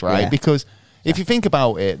purposes, right? Because. If you think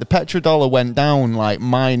about it, the petrodollar went down like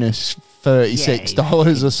minus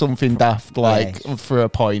 $36 or something daft, for a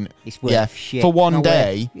point. It's worth shit. For one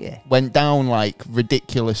day, went down like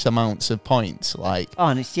ridiculous amounts of points. Like,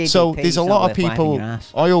 and it's GDP, so there's a lot of people,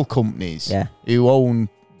 oil companies, who own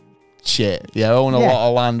shit, own a lot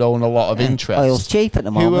of land, own a lot of interest. Oil's cheap at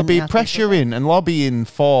the moment. Who will be pressuring and lobbying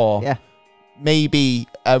for maybe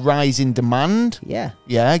a rise in demand.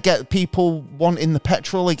 Get people wanting the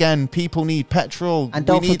petrol again. People need petrol. And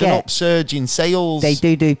we need an upsurge in sales. They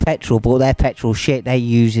do petrol, but their petrol shit. They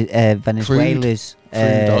use Venezuela's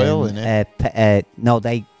crude oil in it. No,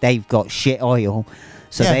 they've got shit oil,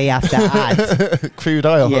 so they have to add crude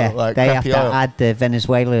oil. Yeah, they have to add the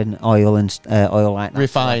Venezuelan oil and oil like that.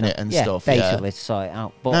 Refine it and stuff. Basically to sort it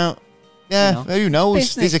out. But now, who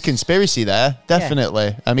knows? There's a conspiracy there,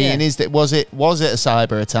 definitely. I mean, was it a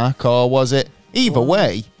cyber attack or was it either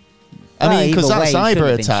way? I mean, because that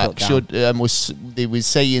cyber attack they was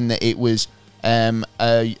saying that it was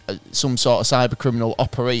some sort of cyber criminal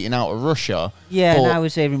operating out of Russia. Yeah, and I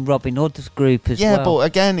was hearing Robin Hood's group as well. Yeah, but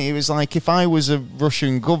again, it was like if I was a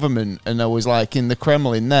Russian government and I was like in the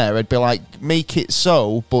Kremlin there, I'd be like, make it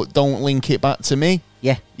so, but don't link it back to me.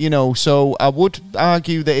 Yeah. So I would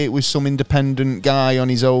argue that it was some independent guy on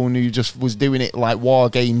his own who just was doing it like war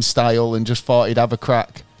game style and just thought he'd have a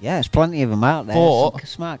crack. Yeah, there's plenty of them out there. But some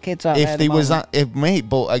smart kids out there.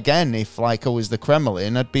 But again, if like I was the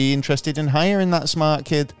Kremlin, I'd be interested in hiring that smart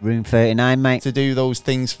kid. Room 39, mate. To do those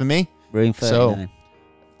things for me. Room 39.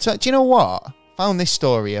 So do you know what? Found this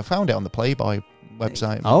story. I found it on the Playboy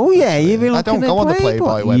website. Oh yeah, you've been looking I don't go on the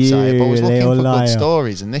Playboy website, but I was looking for good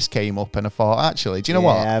stories, and this came up, and I thought, actually, do you know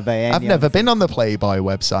what? I've never been on the Playboy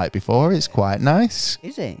website before. It's quite nice.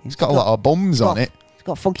 Is it? It's got a lot of bums on it. It's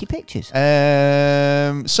got funky pictures.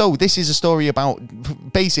 So this is a story about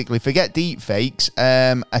basically, forget deep fakes.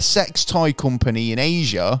 A sex toy company in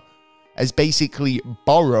Asia has basically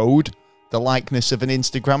borrowed the likeness of an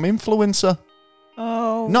Instagram influencer.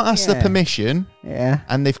 Oh, not asked the permission. Yeah.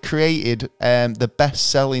 And they've created the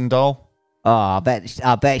best-selling doll. Oh,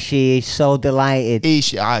 I bet she is so delighted.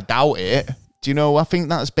 I doubt it. Do you know, I think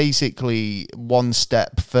that's basically one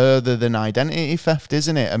step further than identity theft,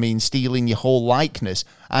 isn't it? I mean, stealing your whole likeness.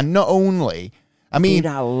 And not only... I mean,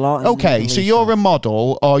 okay, so you're a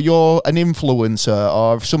model or you're an influencer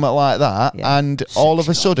or something like that, and all of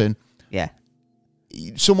a sudden... Yeah.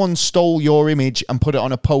 Someone stole your image and put it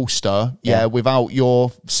on a poster, without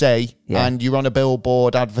your say, and you're on a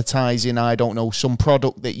billboard advertising, I don't know, some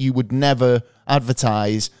product that you would never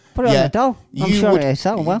advertise. Put it on a doll. I'm sure it'll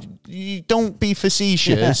sell well. You don't be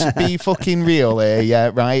facetious. Be fucking real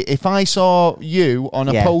here, right? If I saw you on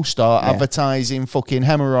a poster advertising fucking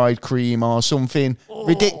hemorrhoid cream or something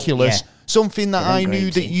ridiculous, something that I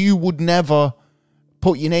knew that you would never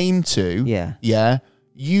put your name to,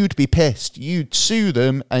 you'd be pissed. You'd sue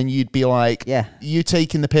them and you'd be like, you're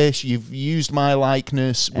taking the piss. You've used my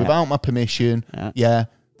likeness without my permission.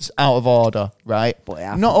 It's out of order, right?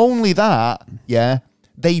 But not only that,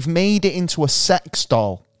 they've made it into a sex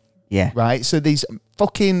doll. Yeah. Right? So these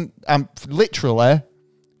fucking, literally,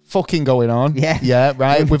 fucking going on.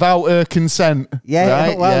 Right? Without her consent.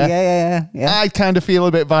 Right? Yeah. I kind of feel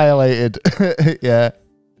a bit violated. Well,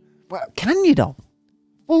 can you though?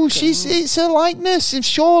 Well, it's her likeness.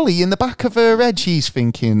 Surely in the back of her head, she's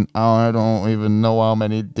thinking, oh, I don't even know how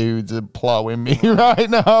many dudes are plowing me right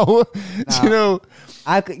now. Do you know?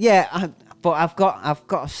 But I've got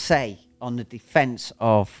to say, on the defence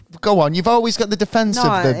of... Go on, you've always got the defence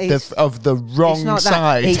of the wrong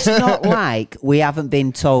side. It's not like we haven't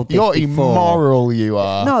been told this You're before. immoral, you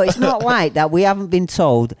are. No, it's not like that. We haven't been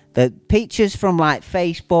told that pictures from like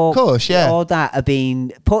Facebook, all that are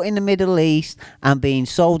being put in the Middle East and being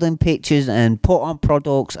sold in pictures and put on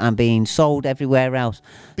products and being sold everywhere else.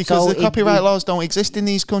 Because the copyright laws don't exist in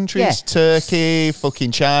these countries. Turkey,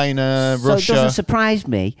 fucking China, Russia. So it doesn't surprise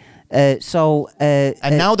me.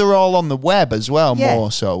 And now they're all on the web as well, more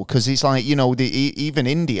so, because it's like, you know, even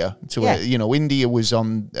India, India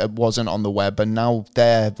wasn't on the web, and now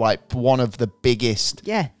they're like one of the biggest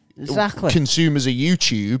consumers of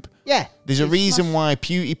YouTube. There's a reason why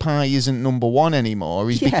PewDiePie isn't number one anymore,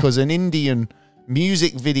 is because an Indian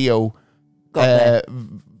music video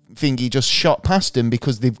thingy just shot past him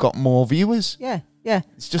because they've got more viewers.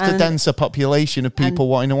 It's just a denser population of people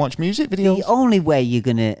wanting to watch music videos. The only way you're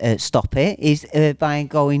going to stop it is by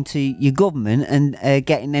going to your government and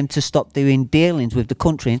getting them to stop doing dealings with the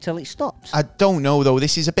country until it stops. I don't know, though.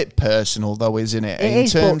 This is a bit personal, though, isn't it? In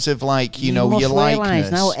terms of, like, your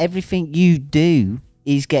likeness. Now everything you do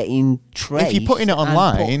is getting traced. If you're putting it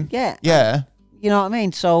online, you know what I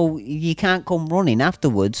mean? So you can't come running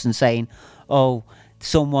afterwards and saying, oh,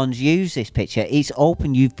 someone's used this picture. It's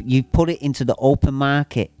open. You've put it into the open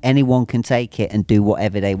market. Anyone can take it and do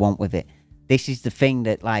whatever they want with it. This is the thing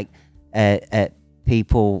that like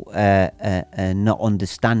people are not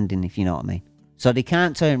understanding, if you know what I mean. So they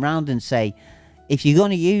can't turn around and say, if you're going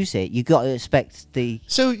to use it, you've got to expect the...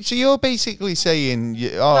 So you're basically saying...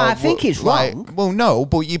 I think it's wrong. Well, no,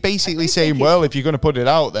 but you're basically saying, well, if you're going to put it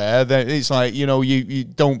out there, then it's like, you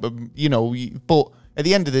don't, but at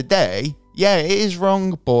the end of the day... Yeah, it is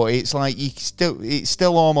wrong, but it's like it's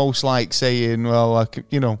still almost like saying, well, like,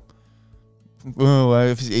 if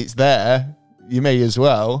it's there, you may as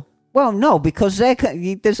well. Well, no, because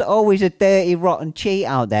there's always a dirty, rotten cheat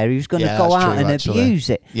out there who's going to go out and abuse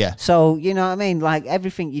it. Yeah. So, you know what I mean? Like,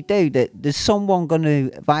 everything you do, that there's someone going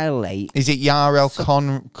to violate. Is it Yarel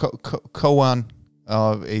Cohen?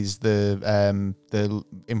 Is the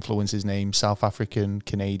influencer's name? South African,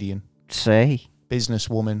 Canadian. See?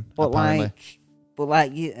 Businesswoman, apparently.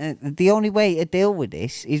 The only way to deal with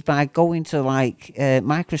this is by going to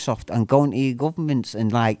Microsoft and going to your governments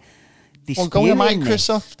and going to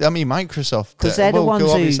Microsoft. This. I mean, Microsoft, because they're the ones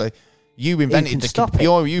obviously you invented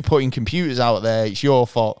you putting computers out there. It's your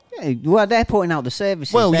fault. Yeah, well, they're putting out the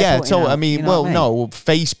services. Well, no,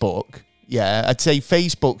 Facebook. Yeah, I'd say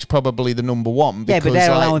Facebook's probably the number one. Because, but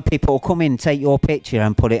they're allowing people to come in, take your picture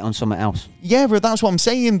and put it on something else. Yeah, but that's what I'm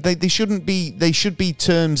saying. They shouldn't be. They should be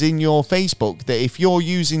terms in your Facebook that if you're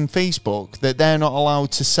using Facebook, that they're not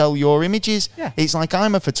allowed to sell your images. Yeah. It's like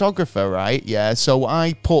I'm a photographer, right? Yeah, so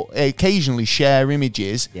I occasionally share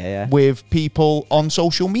images with people on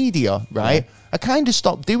social media, right? Yeah. I kind of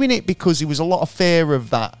stopped doing it because there was a lot of fear of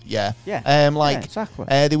that. Yeah. Exactly.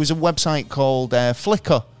 There was a website called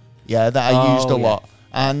Flickr. Yeah, that I used a lot.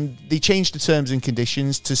 And they changed the terms and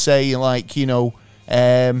conditions to say,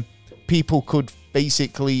 people could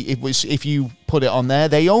basically, if you put it on there,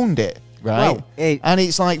 they owned it, right? Well, and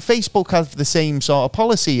it's like Facebook have the same sort of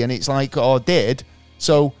policy, and it's like, or did.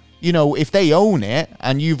 So, if they own it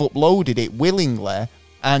and you've uploaded it willingly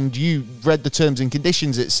and you read the terms and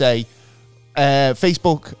conditions that say,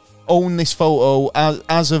 Facebook own this photo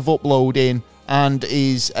as of uploading, and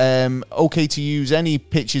is okay to use any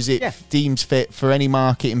pictures it deems fit for any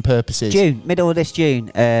marketing purposes. Middle of this June,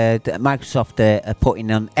 Microsoft are putting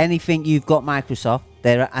on anything you've got Microsoft.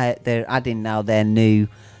 They're adding now their new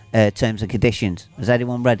terms and conditions. Has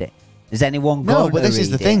anyone read it? Has anyone gone? No, but this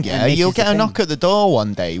is the thing, you'll get a knock at the door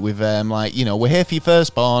one day with, we're here for your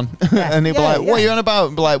firstborn. And they'll be like, what are you on about?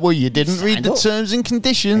 And be like, well, you didn't read the terms and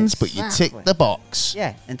conditions, but you ticked the box.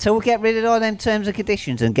 Yeah, until we get rid of all them terms and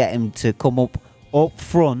conditions and get them to come up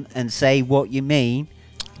front and say what you mean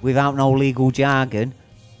without no legal jargon,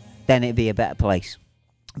 then it'd be a better place.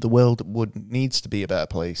 The world needs to be a better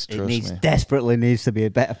place. Trust me. Desperately needs to be a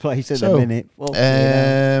better place at the minute. Oh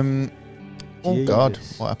God,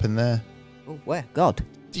 what happened there? Oh, where? God.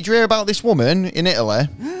 Did you hear about this woman in Italy?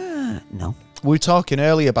 No. We were talking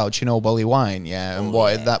earlier about Chernobyl wine, and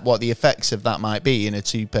what the effects of that might be in a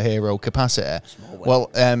superhero capacity.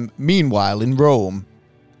 Well, meanwhile, in Rome,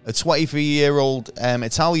 a 23-year-old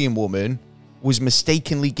Italian woman was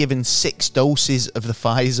mistakenly given 6 doses of the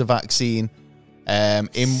Pfizer vaccine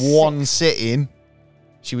in one sitting.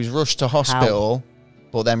 She was rushed to hospital,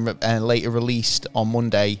 but then later released on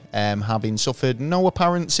Monday, having suffered no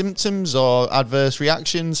apparent symptoms or adverse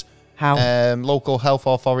reactions. How? Local health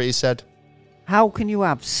authorities said. How can you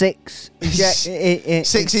have 6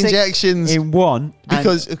 injections in one?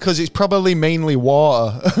 Because it's probably mainly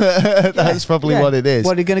water. That's probably what it is.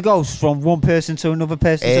 What, are you going to go from one person to another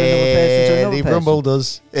person to another person to another person? The Rumble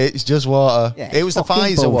does. It's just water. Yeah, it was the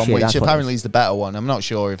Pfizer bullshit, one, which apparently is the better one. I'm not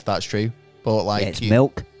sure if that's true. But it's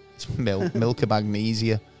milk. It's milk of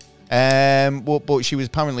magnesia. But she was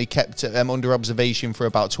apparently kept under observation for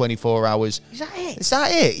about 24 hours. Is that it? Is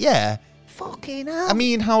that it? Yeah. Fucking hell. I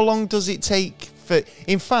mean, how long does it take for...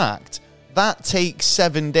 In fact, that takes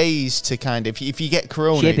 7 days to kind of... If you get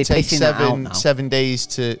corona, it takes 7 days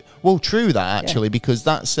to... Well, true that, actually, because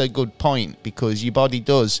that's a good point, because your body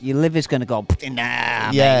does... Your liver's going to go... Nah,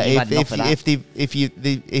 yeah,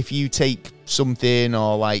 if you take something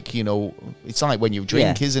or, like, you know... It's like when you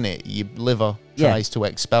drink, isn't it? Your liver tries to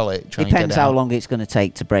expel it. Depends how long it's going to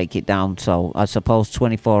take to break it down. So, I suppose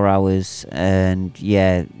 24 hours and,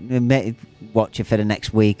 watch it for the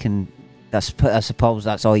next week, and I suppose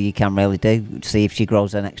that's all you can really do. See if she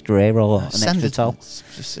grows an extra ear or an extra toe. I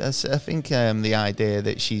think the idea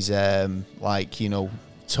that she's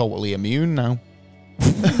totally immune now.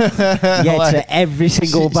 To every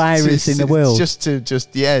single virus in the world.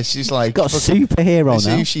 She's like got a superhero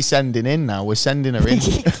now. Who's she sending in now? We're sending her in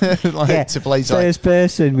to play first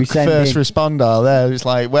person. We send first responder. There, it's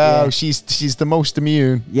like, she's the most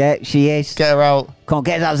immune. Yeah, she is. Get her out. Come on,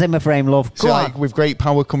 get that Zimmer frame, love. So like, with great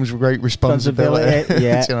power comes great responsibility.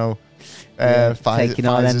 Yeah,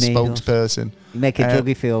 Pfizer's spokesperson. You make a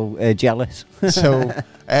druggie feel jealous. So,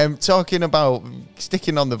 talking about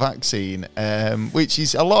sticking on the vaccine, which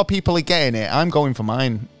is a lot of people are getting it. I'm going for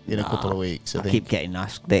mine in a couple of weeks. I think. Keep getting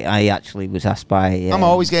asked. I actually was asked by. I'm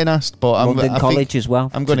always getting asked, but London College as well.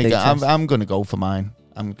 I'm gonna go for mine.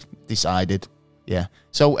 I'm decided. Yeah.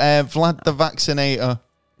 So, Vlad the Vaccinator.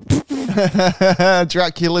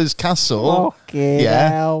 Dracula's castle.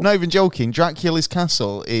 Hell. Not even joking. Dracula's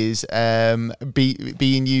castle is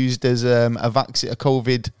being used as a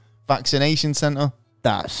COVID vaccination centre.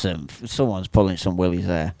 That's someone's pulling some willies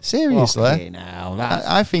there. Seriously,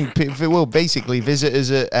 I think basically visitors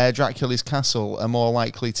at Dracula's castle are more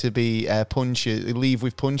likely to be leave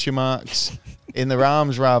with puncture marks in their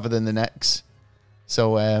arms rather than the necks.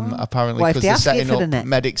 So apparently, because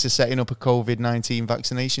medics are setting up a COVID-19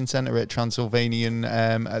 vaccination centre at the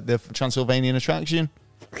Transylvanian attraction.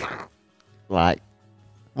 Like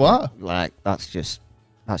what? Like that's just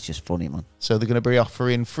funny, man. So they're going to be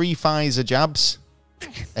offering free Pfizer jabs,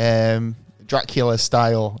 Dracula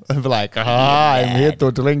style. Like, I'm here to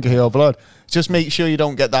drink your blood. Just make sure you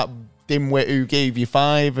don't get that dimwit who gave you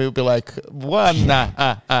 5. It'll be like 1.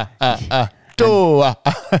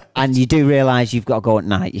 And you do realise you've got to go at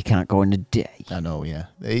night. You can't go in the day. I know, yeah.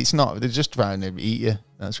 It's not. They're just trying to eat you.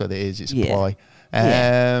 That's what it is. It's a ploy.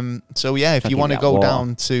 So yeah, if you want to go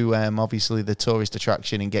down to obviously the tourist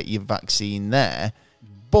attraction and get your vaccine there,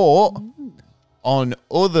 but on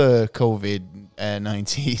other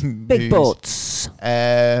COVID-19 big news, butts,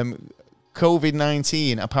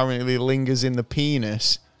 COVID-19 apparently lingers in the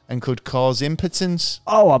penis and could cause impotence.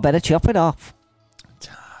 Oh, I better chop it off.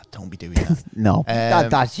 Don't be doing that. No,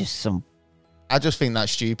 that's just some... I just think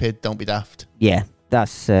that's stupid. Don't be daft. Yeah,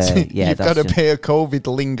 that's... You've got to pay a COVID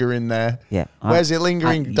linger in there. Yeah. Where's it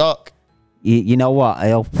lingering, Doc? You know what? I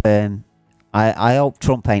hope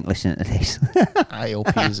Trump ain't listening to this. I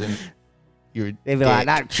hope he isn't. You're They'd be like,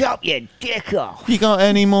 now chop your dick off. You got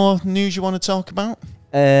any more news you want to talk about?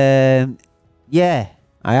 Yeah,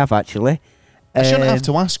 I have actually. I shouldn't have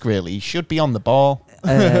to ask, really. You should be on the ball.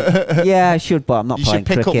 Yeah, I should, but I'm not playing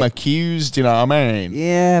cricket. You should pick up my cues, do you know what I mean?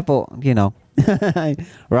 Yeah, but, you know.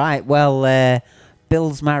 Right, well,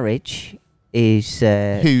 Bill's marriage is...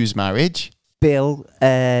 Whose marriage? Bill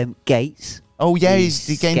Gates. Oh, yeah,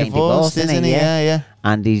 he's getting divorced, isn't he? Yeah.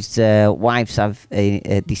 And his wives have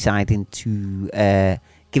deciding to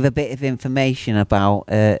give a bit of information about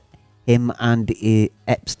him and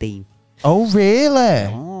Epstein. Oh, really?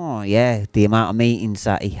 Oh, yeah, the amount of meetings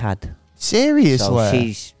that he had.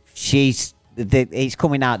 Seriously? So she's it's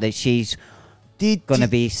coming out that she's going to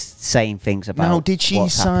be saying things about. Now, did she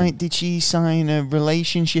sign? happened. Did she sign a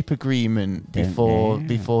relationship agreement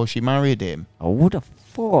before she married him? I would have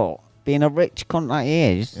thought, being a rich cunt like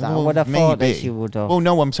he is, I would have thought that she would have. Well,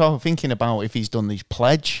 no, I'm thinking about if he's done this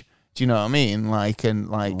pledge. Do you know what I mean?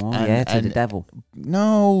 To the devil.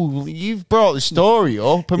 No, you've brought the story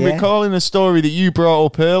up, and we're calling a story that you brought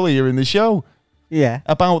up earlier in the show. Yeah.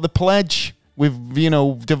 About the pledge with,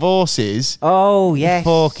 divorces. Oh, yes.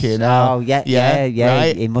 Fucking hell. Yeah.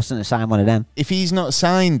 Right? He mustn't have signed one of them. If he's not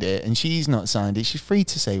signed it and she's not signed it, she's free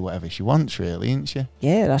to say whatever she wants, really, isn't she?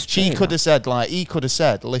 Yeah, that's true. He could have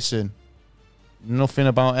said, listen, nothing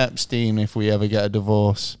about Epstein if we ever get a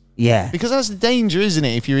divorce. Yeah. Because that's the danger, isn't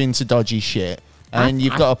it, if you're into dodgy shit and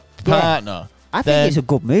you've got a partner. I think it's a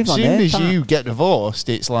good move on there. As soon as you get divorced,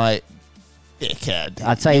 it's like, dickhead.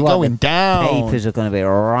 I'll tell you what, going down. Papers are going to be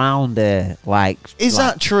around her. Is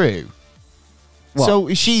that true? What?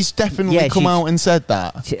 So she's definitely come out and said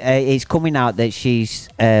that? It's coming out that she's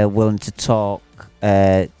willing to talk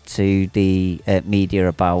to the media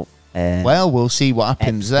about... well, we'll see what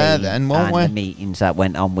happens there then, won't we? The meetings that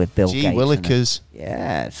went on with Bill Gates. Willikers.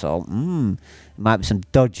 Yeah, so might be some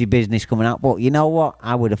dodgy business coming out. But you know what?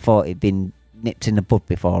 I would have thought it'd been nipped in the bud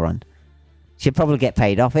beforehand. She'd probably get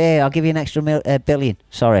paid off. Hey, I'll give you an extra billion.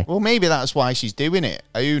 Sorry. Well, maybe that's why she's doing it.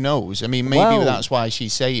 Who knows? I mean, maybe that's why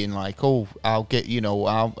she's saying, I'll get,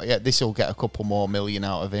 this will get a couple more million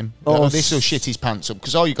out of him. Oh, this will shit his pants up.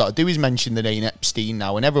 Because all you got to do is mention the name Epstein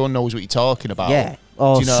now, and everyone knows what you're talking about. Yeah.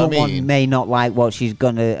 Or someone may not like what she's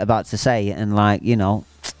about to say, and I'll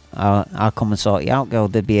come and sort you out, girl.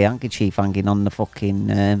 There'd be a handkerchief hanging on the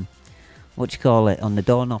fucking, on the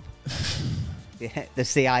doorknob. The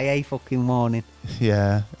CIA fucking warning.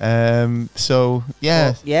 Yeah. So,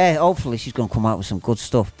 yeah. But, yeah, hopefully she's going to come out with some good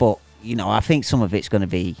stuff. But, I think some of it's going to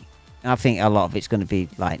be... I think a lot of it's going to be,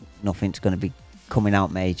 nothing's going to be coming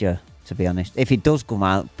out major, to be honest. If it does come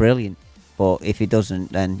out, brilliant. But if it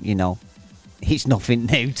doesn't, then, it's nothing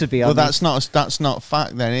new, to be honest. Well, that's not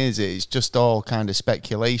fact then, is it? It's just all kind of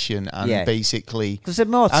speculation and basically... Because there's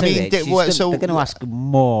more to it. They're going to ask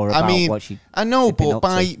more about what she... I know, but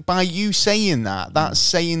by you saying that, that's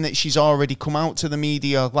saying that she's already come out to the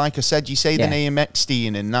media. Like I said, you say the name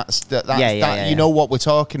Epstein, and that's you know what we're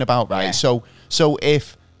talking about, right? Yeah. So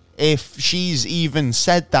if she's even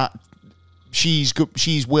said that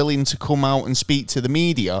she's willing to come out and speak to the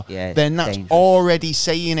media, then that's already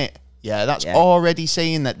saying it. Yeah, that's already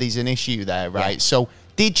saying that there's an issue there, right? Yeah. So,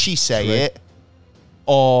 did she say it,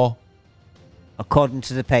 or... According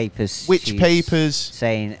to the papers... Which papers?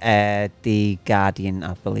 Saying The Guardian,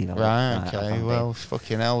 I believe. Right, okay. Well,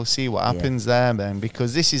 fucking hell, we'll see what happens there, then.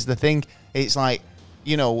 Because this is the thing. It's like,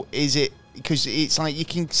 is it... Because it's like we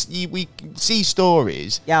can see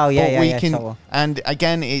stories. And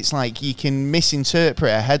again, it's like you can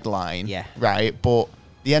misinterpret a headline, right? But...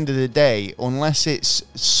 the end of the day, unless it's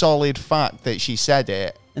solid fact that she said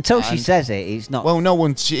it, until she says it, it's not. Well, no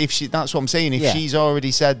one. That's what I'm saying. If she's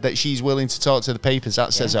already said that she's willing to talk to the papers,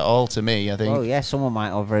 that says it all to me. I think. Oh yeah, someone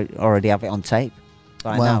might already have it on tape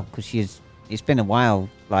by now because it's been a while.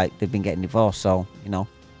 They've been getting divorced, so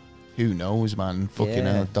Who knows, man? Fucking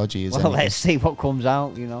hell, dodgy is. Well, let's see what comes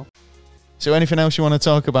out. So, anything else you want to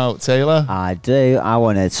talk about, Taylor? I do. I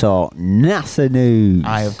want to talk NASA news.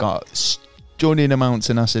 I have got stunning amounts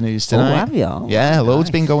of NASA news tonight. Oh, have you? Yeah,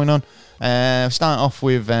 loads been going on. Start off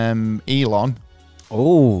with Elon.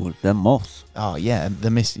 Oh, the Musk. Oh yeah,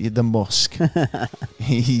 the Musk.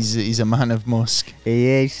 he's a man of Musk. He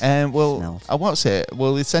is. What's it?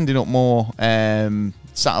 Well, it's sending up more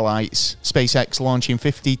satellites. SpaceX launching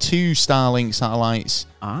 52 Starlink satellites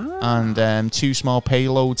and 2 small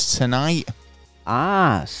payloads tonight.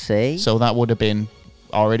 See. So that would have been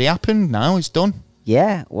already happened. Now it's done.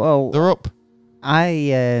 Yeah. Well, they're up.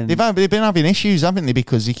 They've been having issues, haven't they?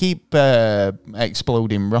 Because they keep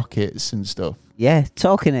exploding rockets and stuff. Yeah,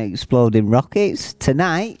 talking of exploding rockets,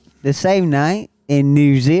 tonight, the same night in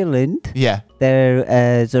New Zealand,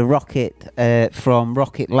 there's a rocket from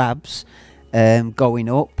Rocket Labs going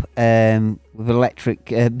up with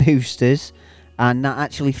electric boosters, and that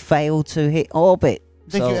actually failed to hit orbit.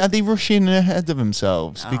 Are they rushing ahead of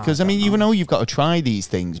themselves? Because, you know you've got to try these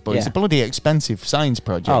things, but it's a bloody expensive science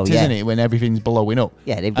project, isn't it, when everything's blowing up?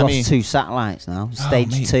 Yeah, they've lost 2 satellites now.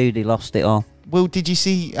 Stage 2, they lost it all. Well, did you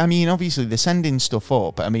see, obviously they're sending stuff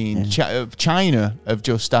up. China have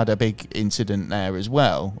just had a big incident there as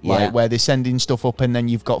well, where they're sending stuff up and then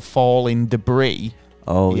you've got falling debris.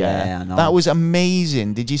 Oh, yeah, I know. That was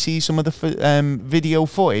amazing. Did you see some of the video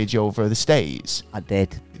footage over the States? I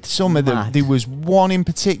did. some of them. There was one in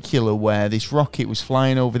particular where this rocket was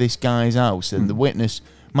flying over this guy's house, and the witness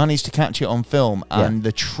managed to catch it on film, and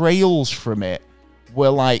the trails from it were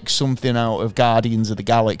like something out of Guardians of the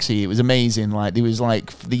Galaxy. It was amazing. Like, there was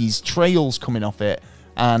like these trails coming off it,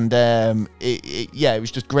 and it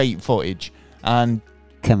was just great footage. And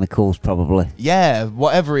chemicals, probably. Yeah,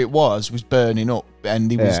 whatever it was burning up, and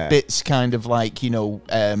there was bits kind of like,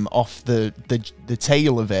 off the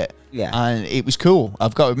tail of it. Yeah. And it was cool.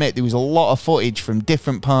 I've got to admit, there was a lot of footage from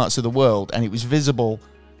different parts of the world, and it was visible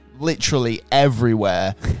literally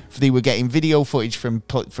everywhere. They were getting video footage from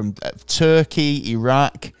Turkey,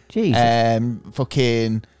 Iraq, the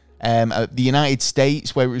United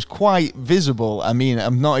States, where it was quite visible. I mean,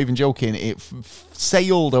 I'm not even joking. It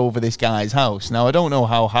sailed over this guy's house. Now, I don't know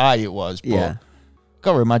how high it was, but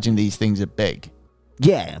got to imagine these things are big.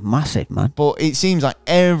 Yeah, massive, man. But it seems like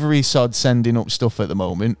every sod's sending up stuff at the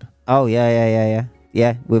moment. Oh, yeah.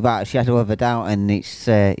 Yeah, without a shadow of a doubt, and it's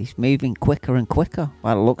moving quicker and quicker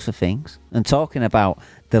by the looks of things. And talking about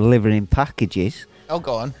delivering packages, oh,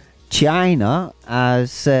 go on. China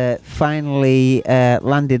has finally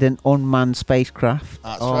landed an unmanned spacecraft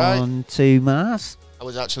onto Mars. I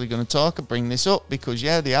was actually going to bring this up because,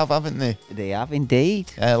 they have, haven't they? They have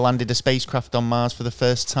indeed. Landed a spacecraft on Mars for the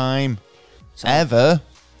first time ever.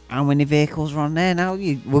 How many vehicles are on there now?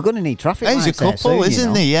 We're going to need traffic lights. There's a couple,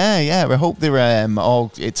 isn't there? Yeah. I hope they're all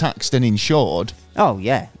taxed and insured. Oh,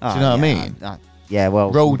 yeah. Do you know what I mean?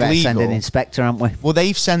 Well, road we better legal. Send an inspector, haven't we? Well,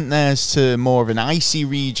 they've sent theirs to more of an icy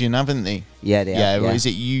region, haven't they? Yeah, they have. Yeah.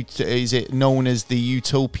 Is it known as the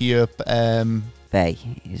Utopia Bay?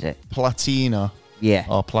 Is it Platina? Yeah,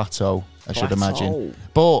 or Plateau? I should imagine.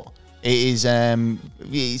 But it is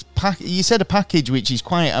you said a package, which is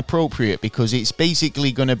quite appropriate because it's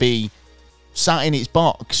basically going to be sat in its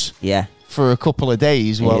box. Yeah. For a couple of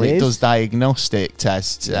days while it does diagnostic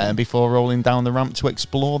tests before rolling down the ramp to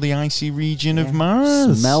explore the icy region of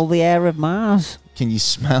Mars. Smell the air of Mars. Can you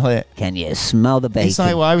smell it? Can you smell the bacon? It's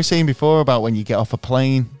like what I was saying before about when you get off a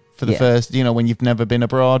plane for the first, when you've never been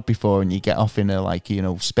abroad before and you get off in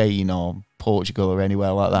Spain or Portugal or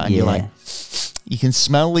anywhere like that, and you're like, you can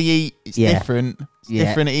smell the heat. It's different. It's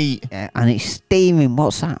different heat. Yeah. And it's steaming.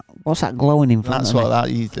 What's that? What's that glowing in front That's of me?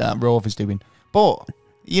 That's what that rover's doing. But,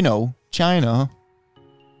 China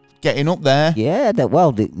getting up there. Yeah, the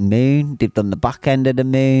moon. They've done the back end of the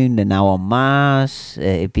moon. They're now on Mars.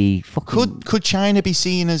 It'd be fucking. Could China be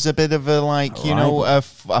seen as a bit of a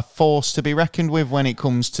a force to be reckoned with when it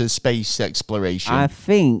comes to space exploration? I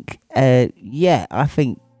think. I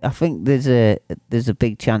think there's a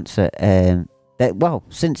big chance that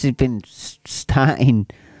since they've been starting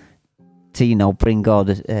to bring all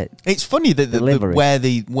the. It's funny that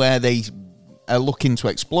where they are looking to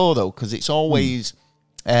explore though, because it's always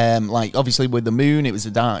obviously with the moon, it was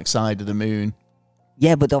the dark side of the moon.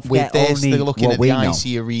 Yeah, but don't forget, with this, they're looking at the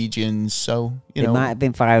icier regions, so they might have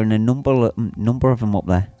been firing a number of them up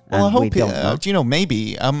there. Well, I hope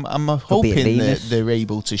maybe I'm hoping that they're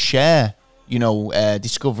able to share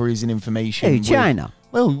discoveries and information. Hey, China.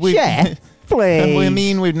 Share. Please. I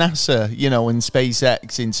mean with NASA, and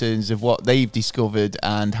SpaceX in terms of what they've discovered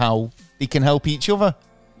and how they can help each other.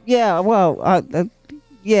 Yeah, well,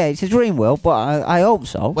 it's a dream world, but I hope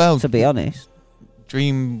so. Well, to be honest,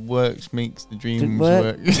 dream works makes the dreams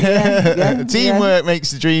work. Teamwork makes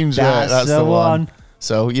the dreams work. That's the one.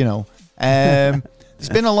 So there's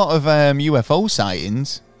been a lot of UFO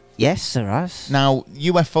sightings. Yes, there has. Now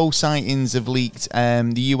UFO sightings have leaked.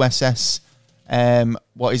 The USS.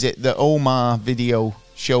 The Omar video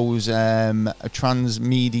shows a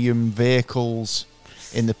trans-medium vehicles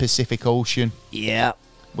in the Pacific Ocean. Yeah.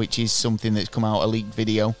 Which is something that's come out, a leaked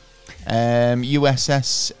video.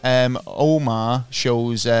 USS Omar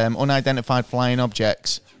shows unidentified flying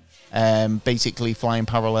objects basically flying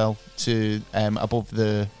parallel to above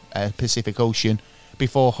the Pacific Ocean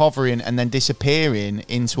before hovering and then disappearing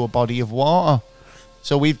into a body of water.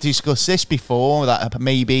 So we've discussed this before, that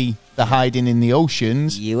maybe they're hiding in the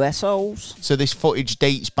oceans. USOs. So this footage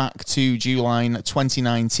dates back to July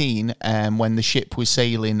 2019 when the ship was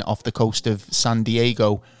sailing off the coast of San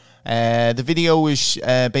Diego. The video was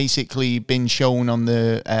basically been shown on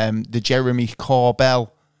the Jeremy Corbell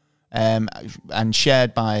and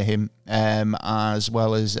shared by him as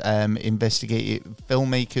well as investigative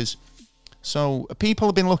filmmakers. So people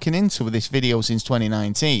have been looking into this video since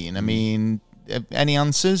 2019. I mean... Any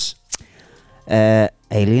answers?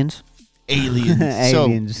 Aliens.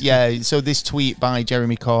 Aliens. So this tweet by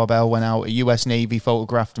Jeremy Corbell went out. A US Navy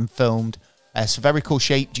photographed and filmed spherical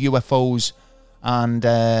shaped UFOs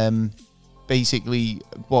and basically,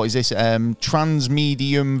 what is this?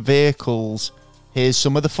 Trans-medium vehicles Here's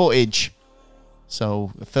some of the footage.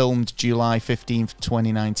 So, filmed July 15th,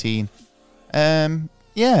 2019.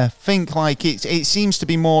 Think like it seems to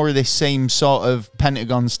be more of this same sort of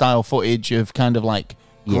Pentagon-style footage of kind of like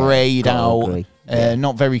greyed out,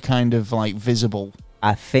 not very kind of like visible.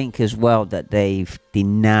 I think as well that they've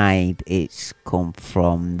denied it's come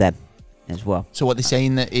from them as well. So what they're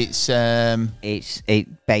saying that it's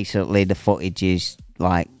basically the footage is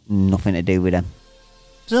like nothing to do with them.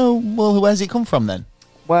 So, well, where's it come from then?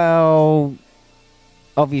 Well,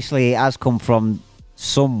 obviously it has come from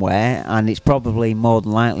somewhere, and it's probably more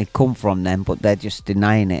than likely come from them, but they're just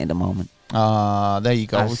denying it at the moment. There you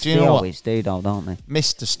go. As Do you they know always do, though, don't they?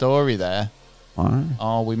 Missed a story there. What?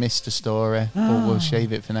 Oh, we missed a story, but we'll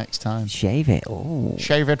shave it for next time. Shave it. Oh,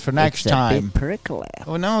 Shave it for next it's time. A bit prickly.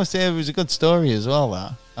 Oh no, it was a good story as well.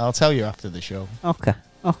 That I'll tell you after the show. Okay.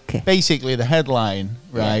 Basically, the headline,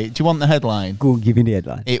 right? Do you want the headline? Go on, give me the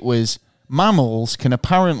headline. It was mammals can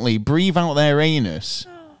apparently breathe out their anus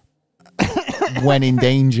when in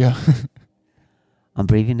danger. I'm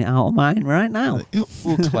breathing it out of mine right now.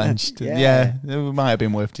 All clenched. Yeah, it might have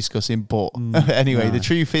been worth discussing, but anyway, the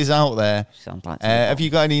truth is out there. Sounds like have you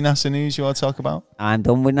got any NASA news you want to talk about? I'm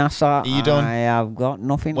done with NASA. Are you done? I have got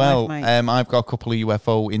nothing Well, left, mate. I've got a couple of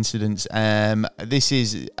UFO incidents. This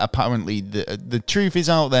is apparently the truth is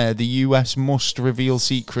out there. The US must reveal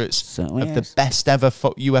secrets of the best ever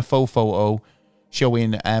UFO photo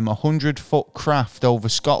showing 100-foot craft over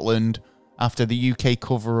Scotland after the UK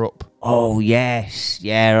cover-up. Oh, yes.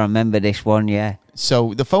 Yeah, I remember this one, yeah.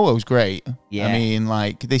 So the photo's great. Yeah. I mean,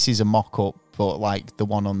 like, this is a mock-up, but like the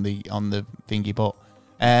one on the thingy. But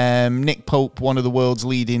Nick Pope, one of the world's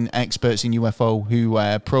leading experts in UFO, who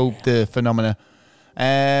probed the phenomena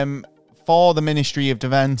for the Ministry of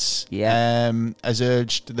Defense, has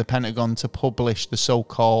urged the Pentagon to publish the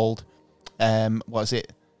so-called, Carven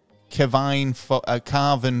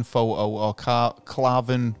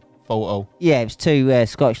photo. Yeah, it was two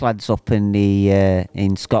Scottish lads up in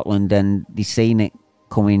in Scotland, and they seen it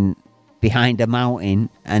coming behind a mountain,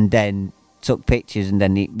 and then took pictures, and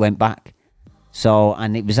then it went back. So,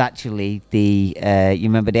 and it was actually you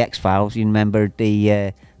remember the X-Files? You remember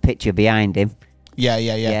the picture behind him? Yeah.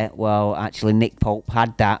 Yeah. Well, actually, Nick Pope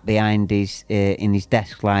had that behind his in his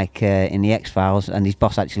desk, like in the X-Files, and his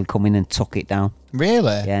boss actually come in and took it down.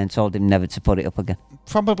 Really? Yeah, and told him never to put it up again.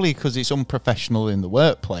 Probably because it's unprofessional in the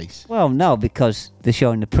workplace. Well, no, because they're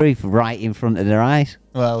showing the proof right in front of their eyes.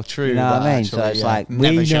 Well, true. You know what I mean? Actually, so it's like,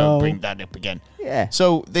 never we show know. bring that up again. Yeah.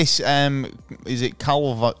 So this is it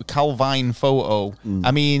Calvine photo?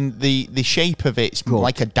 I mean, the shape of it's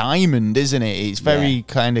like a diamond, isn't it? It's very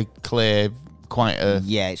kind of clear. It's quite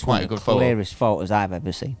one a of good the photo. clearest photos I've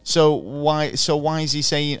ever seen. So why is he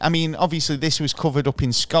saying? I mean, obviously this was covered up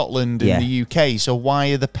in Scotland and the UK. So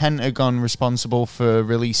why are the Pentagon responsible for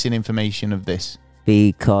releasing information of this?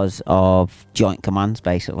 Because of joint commands,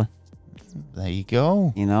 basically. There you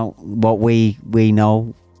go. You know what we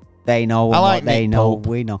know, they know. And I like what they Nick know, Pope.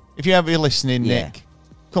 we know. If you're ever listening, Nick,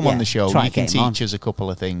 come on the show. Try You can get him on. teach us a couple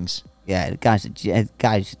of things. Yeah, the guy's a genius.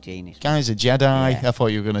 Guy's a Jedi. Yeah. I thought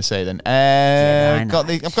you were going to say then.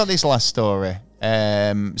 Jedi I've got this last story.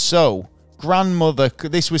 So, grandmother.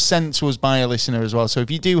 This was sent to us by a listener as well. So, if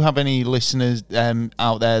you do have any listeners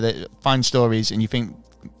out there that find stories and you think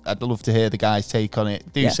I'd love to hear the guy's take on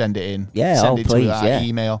it, do send it in. Yeah, send it please, to our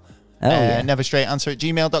email.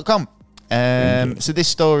 neverstraightanswer@gmail.com. So, this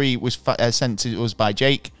story was sent to us by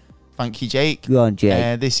Jake. Thank you, Jake. Go on,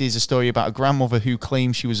 Jake. This is a story about a grandmother who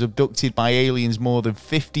claims she was abducted by aliens more than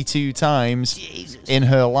 52 times in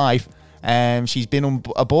her life. She's been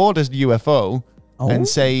aboard a UFO and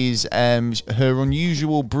says her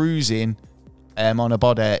unusual bruising on her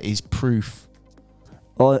body is proof.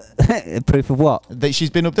 Proof of what? That she's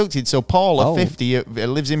been abducted. So Paula, 50,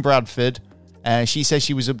 lives in Bradford. She says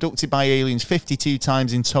she was abducted by aliens 52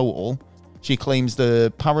 times in total. She claims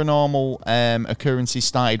the paranormal occurrences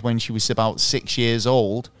started when she was about 6 years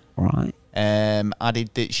old. Right.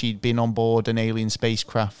 Added that she'd been on board an alien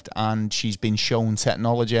spacecraft and she's been shown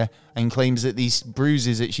technology, and claims that these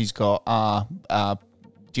bruises that she's got are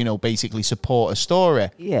basically support a story.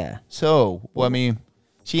 Yeah. So, well, I mean,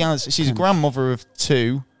 she's a grandmother of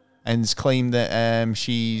 2 and has claimed that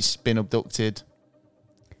she's been abducted.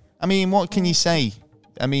 I mean, what can you say?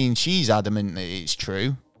 I mean, she's adamant that it's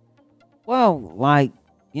true. Well, like,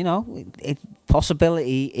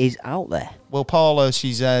 possibility is out there. Well, Paula,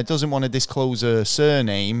 she's doesn't want to disclose her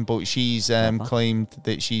surname, but she's claimed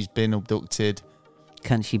that she's been abducted.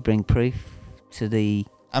 Can she bring proof to the...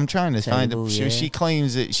 I'm trying to find table, it. yeah. She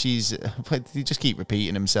claims that she's... They just keep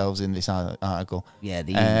repeating themselves in this article. Yeah,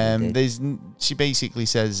 the she basically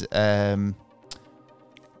says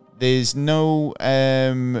there's no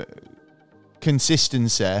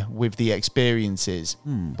consistency with the experiences,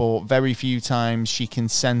 but very few times she can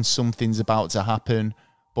sense something's about to happen,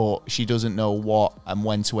 but she doesn't know what and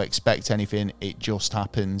when to expect anything. It just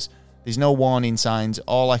happens. There's no warning signs.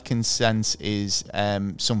 All I can sense is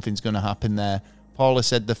something's going to happen there. Paula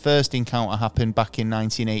said the first encounter happened back in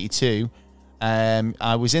 1982.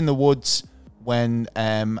 I was in the woods when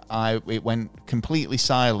it went completely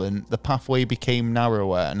silent. The pathway became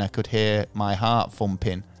narrower and I could hear my heart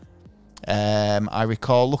thumping. I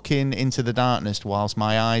recall looking into the darkness whilst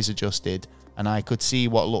my eyes adjusted, and I could see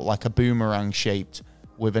what looked like a boomerang shaped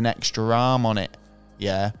with an extra arm on it.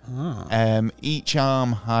 Yeah. Each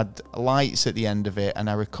arm had lights at the end of it, and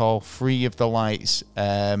I recall 3 of the lights.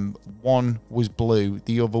 One was blue,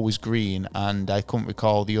 the other was green, and I couldn't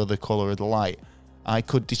recall the other colour of the light. I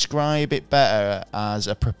could describe it better as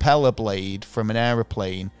a propeller blade from an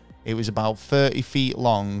aeroplane. It was about 30 feet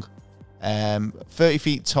long, 30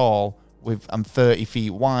 feet tall, and 30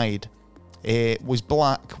 feet wide. It was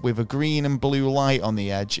black with a green and blue light on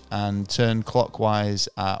the edge and turned clockwise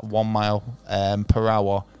at 1 mile per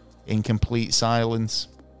hour in complete silence.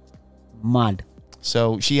 Mad.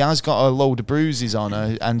 So she has got a load of bruises on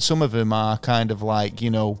her, and some of them are kind of like,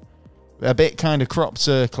 a bit kind of crop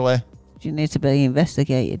circly. She needs to be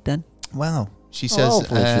investigated then. Well, she says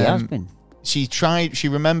hopefully she has been. She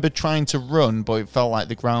remembered trying to run, but it felt like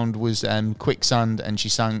the ground was quicksand, and she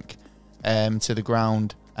sank to the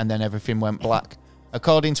ground, and then everything went black.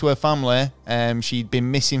 According to her family, she'd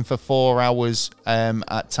been missing for 4 hours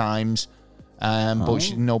at times,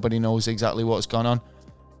 but nobody knows exactly what's gone on.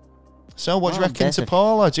 So what do you reckon to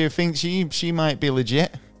Paula? Do you think she might be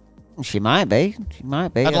legit? She might be.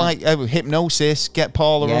 I'd like hypnosis. Get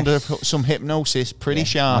Paula under some hypnosis, pretty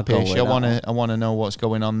sharpish. I want to know what's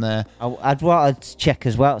going on there. I'd want to check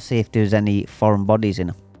as well, see if there's any foreign bodies in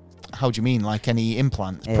her. How do you mean? Like any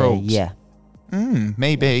implants, probes? Yeah.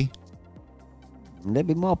 Maybe. There'd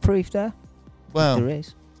be more proof there. Well, there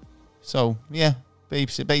is. So yeah,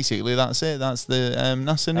 basically that's it. That's the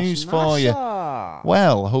NASA news for you.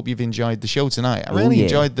 Well, I hope you've enjoyed the show tonight. I really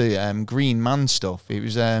enjoyed the Green Man stuff. It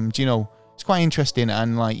was, it's quite interesting,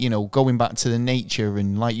 and going back to the nature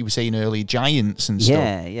and like you were saying earlier, giants and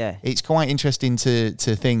stuff. Yeah. It's quite interesting to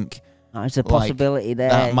think. There's a possibility there.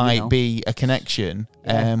 That might be a connection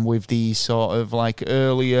with these sort of like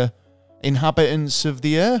earlier inhabitants of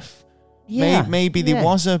the Earth. Yeah. Maybe there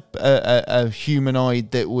was a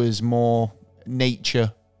humanoid that was more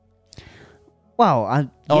nature. Well,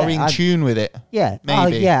 in tune with it. Yeah,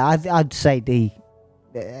 maybe. I'd say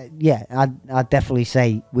I'd definitely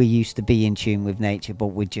say we used to be in tune with nature, but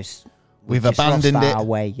we've abandoned lost it. Our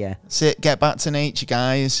way, yeah. That's it. Get back to nature,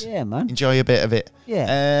 guys. Yeah, man. Enjoy a bit of it.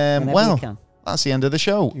 Yeah. Well, that's the end of the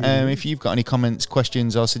show. If you've got any comments,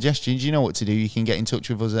 questions, or suggestions, you know what to do. You can get in touch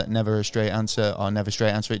with us at neverstraightanswer or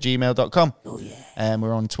neverstraightanswer@gmail.com. Oh yeah.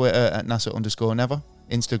 We're on Twitter at NASA_never,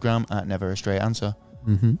 Instagram at neverstraightanswer.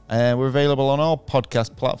 Mm-hmm. We're available on all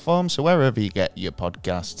podcast platforms, so wherever you get your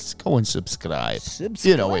podcasts, go and subscribe.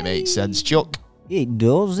 You know it makes sense, Chuck. It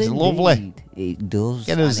does. It's lovely. It does.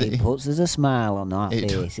 It puts us a smile on our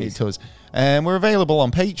faces. It does. We're available on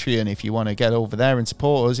Patreon if you want to get over there and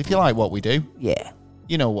support us. If you like what we do,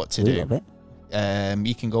 you know what to do. Love it.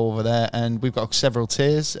 You can go over there, and we've got several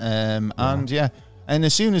tiers. And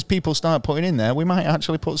as soon as people start putting in there, we might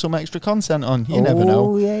actually put some extra content on. You never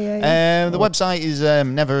know. The website is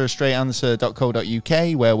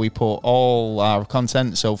neverstraightanswer.co.uk, where we put all our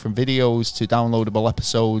content, so from videos to downloadable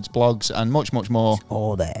episodes, blogs, and much, much more. It's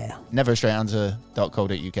all there.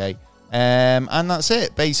 neverstraightanswer.co.uk. And that's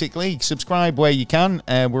it, basically. Subscribe where you can.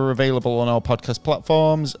 We're available on all podcast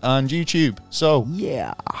platforms and YouTube. So,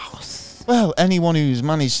 well, anyone who's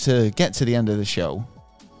managed to get to the end of the show,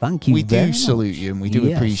 thank you. We do salute you, and we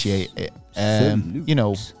do appreciate it.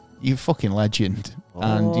 You're fucking legend.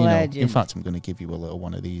 And in fact, I'm going to give you a little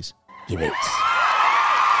one of these. Give it.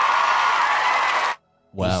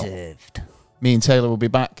 Well, deserved. Me and Taylor will be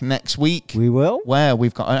back next week. We will. Where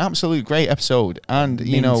we've got an absolute great episode, and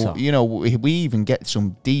we even get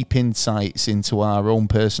some deep insights into our own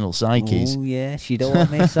personal psyches. Oh yes, you don't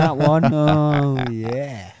want to miss that one. Oh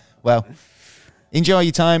yeah. Well, enjoy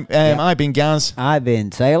your time. I've been Gaz. I've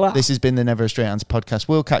been Taylor. This has been the Never a Straight Answer podcast.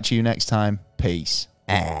 We'll catch you next time. Peace.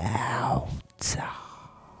 Out.